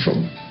carrying on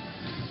from.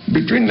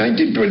 Between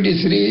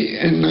 1923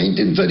 and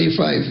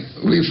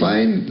 1935, we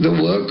find the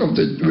work of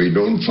we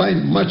don't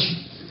find much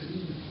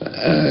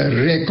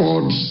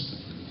records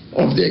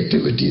of the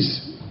activities.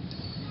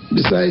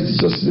 Besides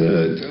just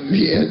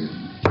the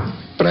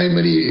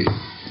primary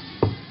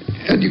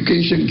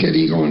education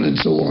carrying on and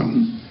so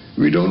on.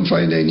 We don't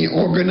find any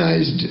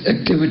organized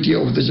activity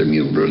of the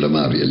Jamiatul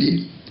Ulama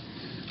really.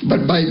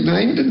 But by the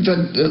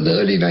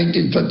early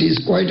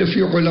 1930s, quite a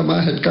few ulama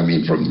had come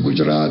in from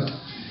Gujarat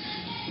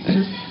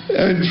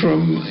and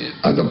from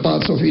other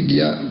parts of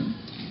India,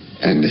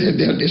 and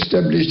they had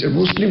established,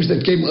 Muslims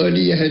that came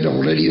earlier had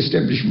already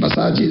established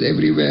masajid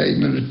everywhere,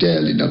 in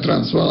Natal, in the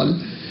Transvaal,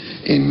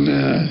 in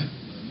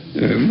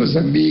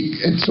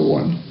Mozambique and so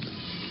on.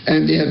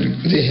 And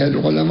they had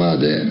ulama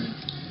there.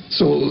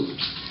 So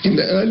in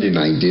the early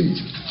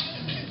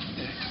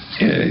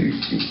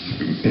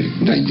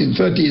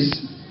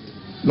 1930s,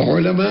 the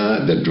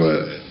ulama that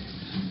were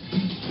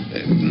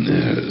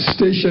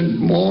stationed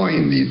more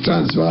in the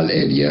Transvaal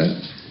area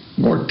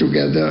got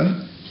together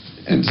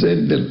and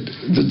said that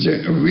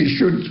we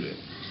should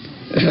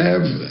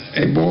have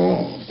a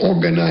more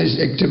organized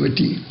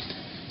activity.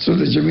 So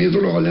the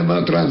Jamiatul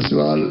Ulama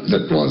Transvaal, the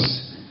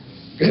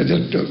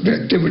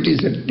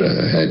activities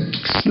had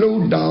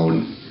slowed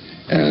down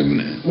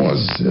and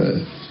was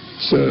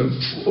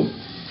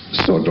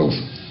sort of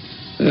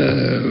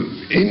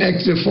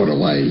inactive for a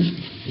while.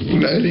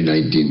 In the early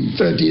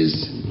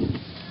 1930s,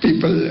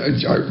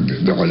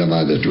 the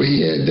ulama that were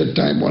here at that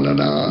time,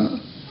 Maulana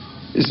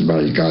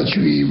Ismail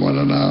Kachwi,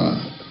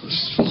 Maulana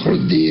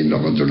Fakhruddin,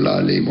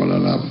 Rahmatullah Ali,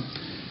 Maulana,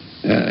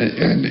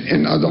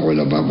 and other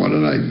ulama,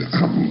 Maulana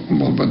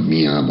Muhammad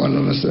Mia,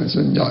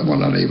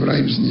 Maulana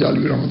Ibrahim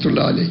Sanjalvi,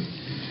 Rahmatullah Ali.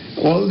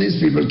 All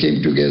these people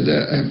came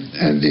together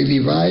and they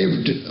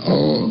revived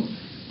or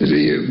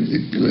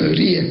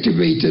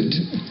reactivated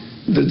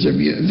the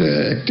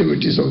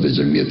activities of the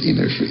Jamiat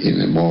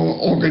in a more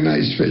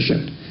organized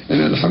fashion. And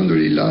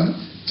Alhamdulillah,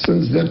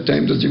 since that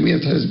time the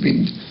Jamiat has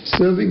been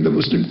serving the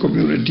Muslim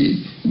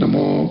community in a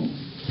more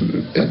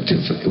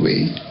active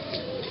way.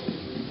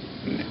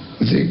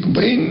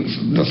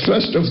 The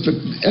thrust of the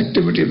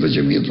activity of the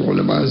Jamiat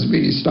Ulama has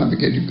been Islamic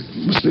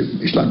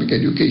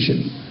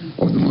education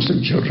of the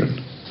Muslim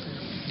children.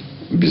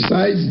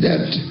 Besides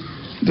that,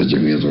 the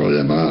Jamiat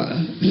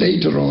Ulama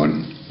later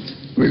on,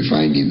 we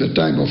find in the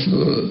time of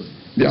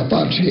the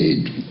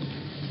apartheid,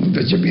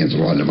 the Jamiat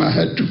Ulama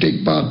had to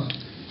take part,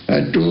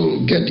 had to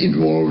get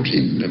involved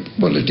in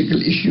political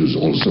issues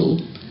also.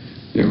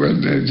 When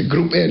the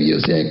Group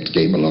Areas Act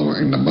came along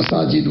and the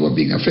masajid were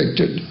being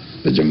affected,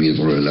 the Jamiat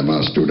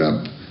Ulama stood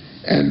up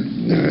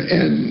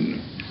and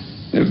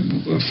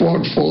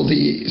fought for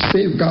the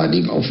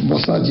safeguarding of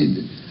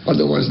masajid.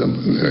 Otherwise,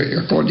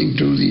 according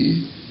to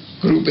the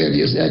Group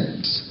Areas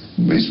Act,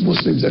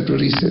 Muslims that were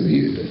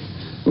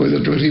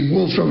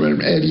removed from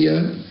an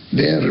area,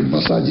 their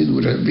masajid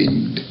would have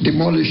been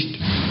demolished.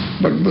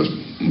 But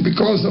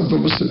because of the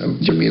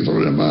Jamiat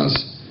Ulama's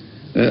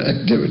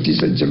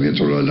activities and Jamiat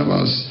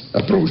Ulama's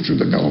approach to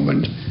the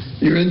government,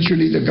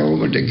 eventually the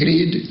government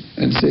agreed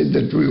and said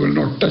that we will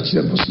not touch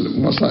the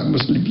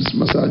Muslims'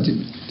 masajid.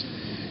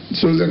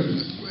 So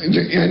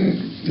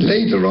and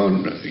later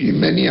on, in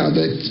many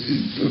other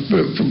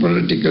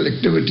political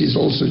activities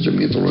also,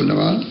 Jamiat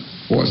Ulama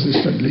was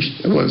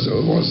established,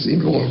 was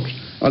involved.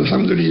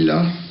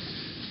 Alhamdulillah,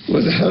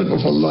 with the help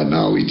of Allah,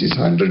 now it is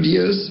 100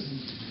 years,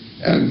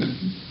 and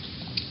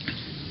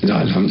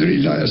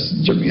Alhamdulillah, as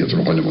Jamiat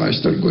Ulama is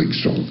still going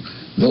strong.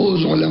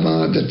 Those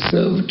ulama that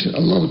served,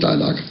 Allah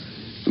Ta'ala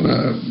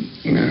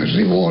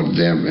reward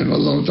them, and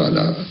Allah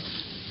Ta'ala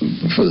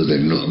fill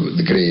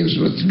the graves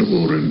with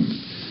nur, and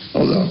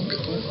Allah,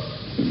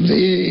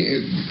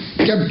 they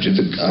kept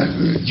the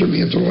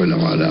Jamiat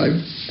Ulama alive.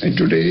 And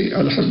today,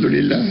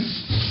 Alhamdulillah,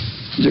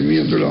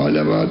 Jamiat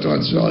Ulama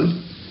Transvaal,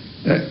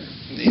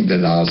 in the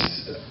last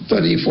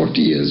 30, 40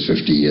 years,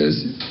 50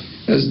 years,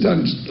 has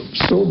done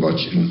so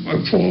much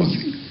for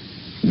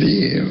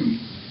the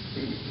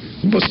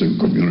Muslim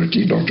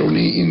community, not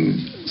only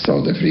in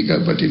South Africa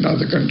but in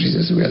other countries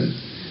as well,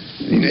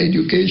 in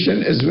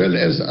education as well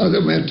as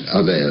other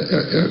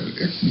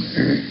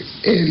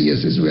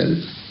areas as well.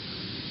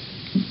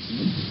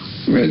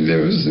 When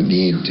there was a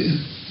need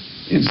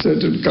in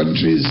certain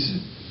countries,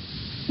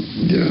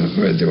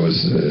 where there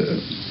was a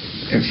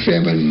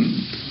famine,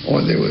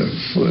 or there were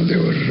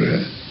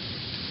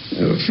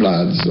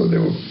floods, or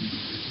there was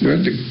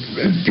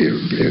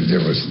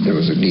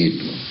a need,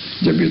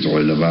 Jamiat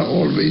Ulama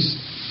always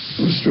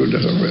stood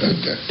at.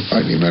 I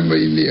remember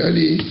in the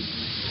early,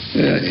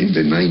 in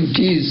the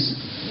 90s,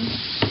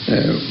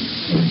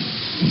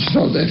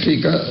 South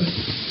Africa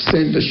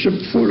sent a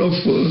ship full of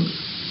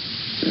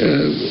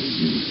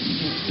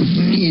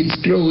needs,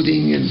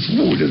 clothing and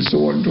food and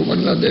so on to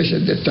Bangladesh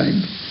at that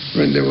time,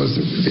 when there was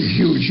the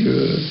huge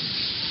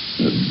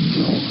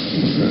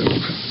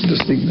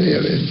this thing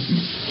there, and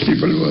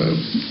people were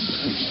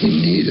in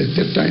need at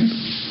that time.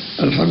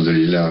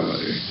 Alhamdulillah.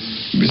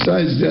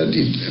 Besides that,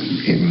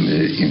 in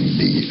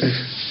the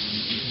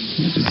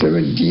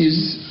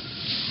 70s,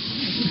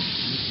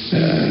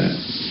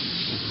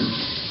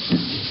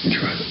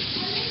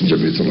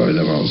 Jamiat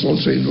Ulama was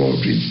also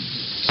involved in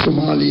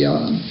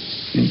Somalia,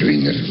 in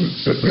doing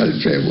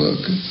welfare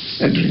work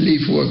and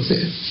relief work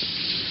there.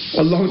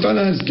 Allah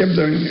Ta'ala has kept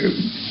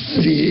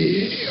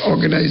the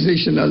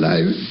organization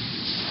alive,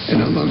 And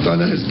Allah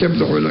Ta'ala has kept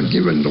the ulama,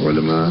 given the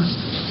ulama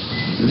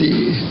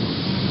the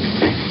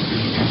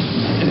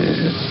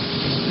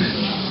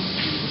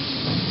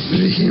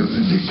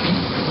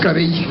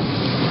courage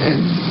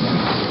and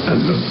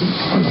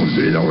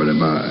alhamdulillah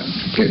ulama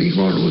carrying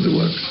on with the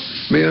work.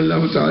 May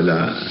Allah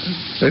Ta'ala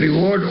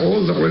reward all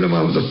the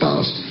ulama of the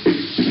past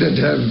that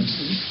have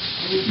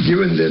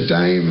given their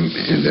time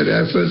and their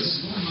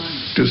efforts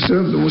to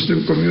serve the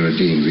Muslim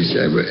community in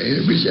whichever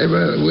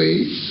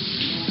way,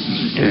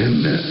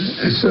 and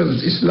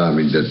serve Islam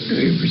in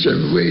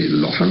whichever way.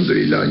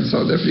 Alhamdulillah, in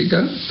South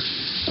Africa,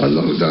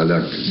 Allah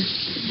Ta'ala,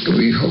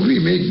 we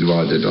make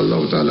dua that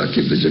Allah Ta'ala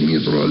keep the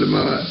Jamiatul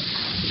Ulama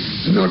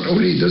not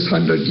only this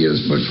 100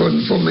 years but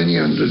for many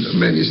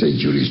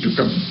centuries to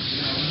come.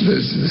 The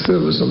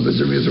service of the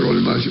Jamiatul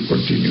Ulama should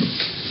continue.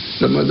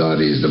 The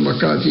madaris, the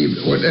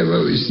makatib,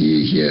 whatever we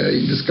see here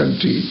in this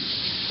country,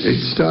 it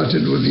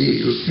started with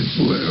the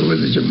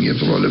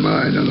Jamiatul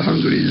Ulama, and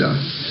alhamdulillah,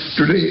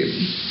 today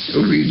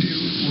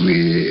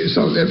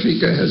South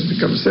Africa has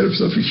become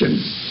self-sufficient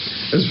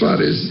as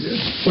far as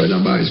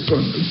ulama is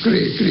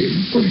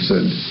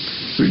concerned.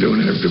 We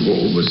don't have to go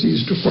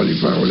overseas to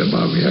qualify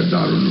ulama. We have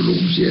Darul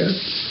Ulooms here.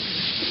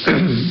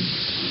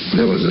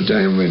 There was a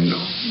time when,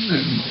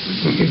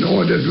 in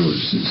order to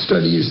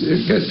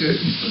get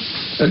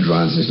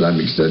advanced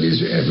Islamic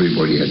studies,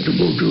 everybody had to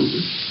go to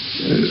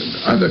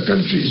other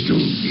countries,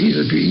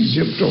 either to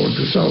Egypt or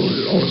to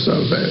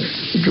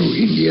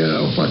India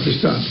or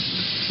Pakistan.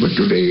 But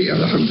today,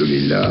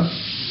 alhamdulillah,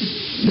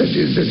 that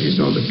is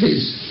not the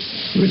case.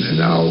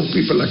 Now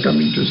people are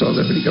coming to South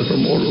Africa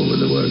from all over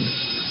the world.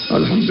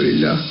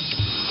 Alhamdulillah,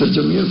 the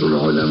Jamiatul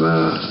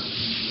Ulama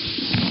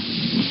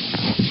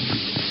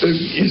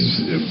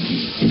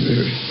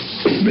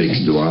makes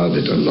dua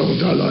that Allah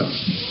Ta'ala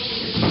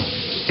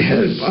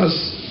help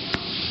us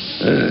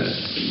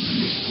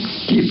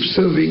keep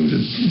serving the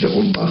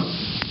Ummah,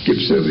 keep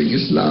serving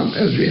Islam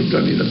as we have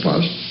done in the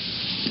past.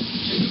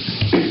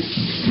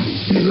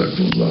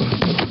 Jazakumullah.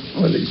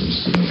 Wa alaikum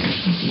assalam.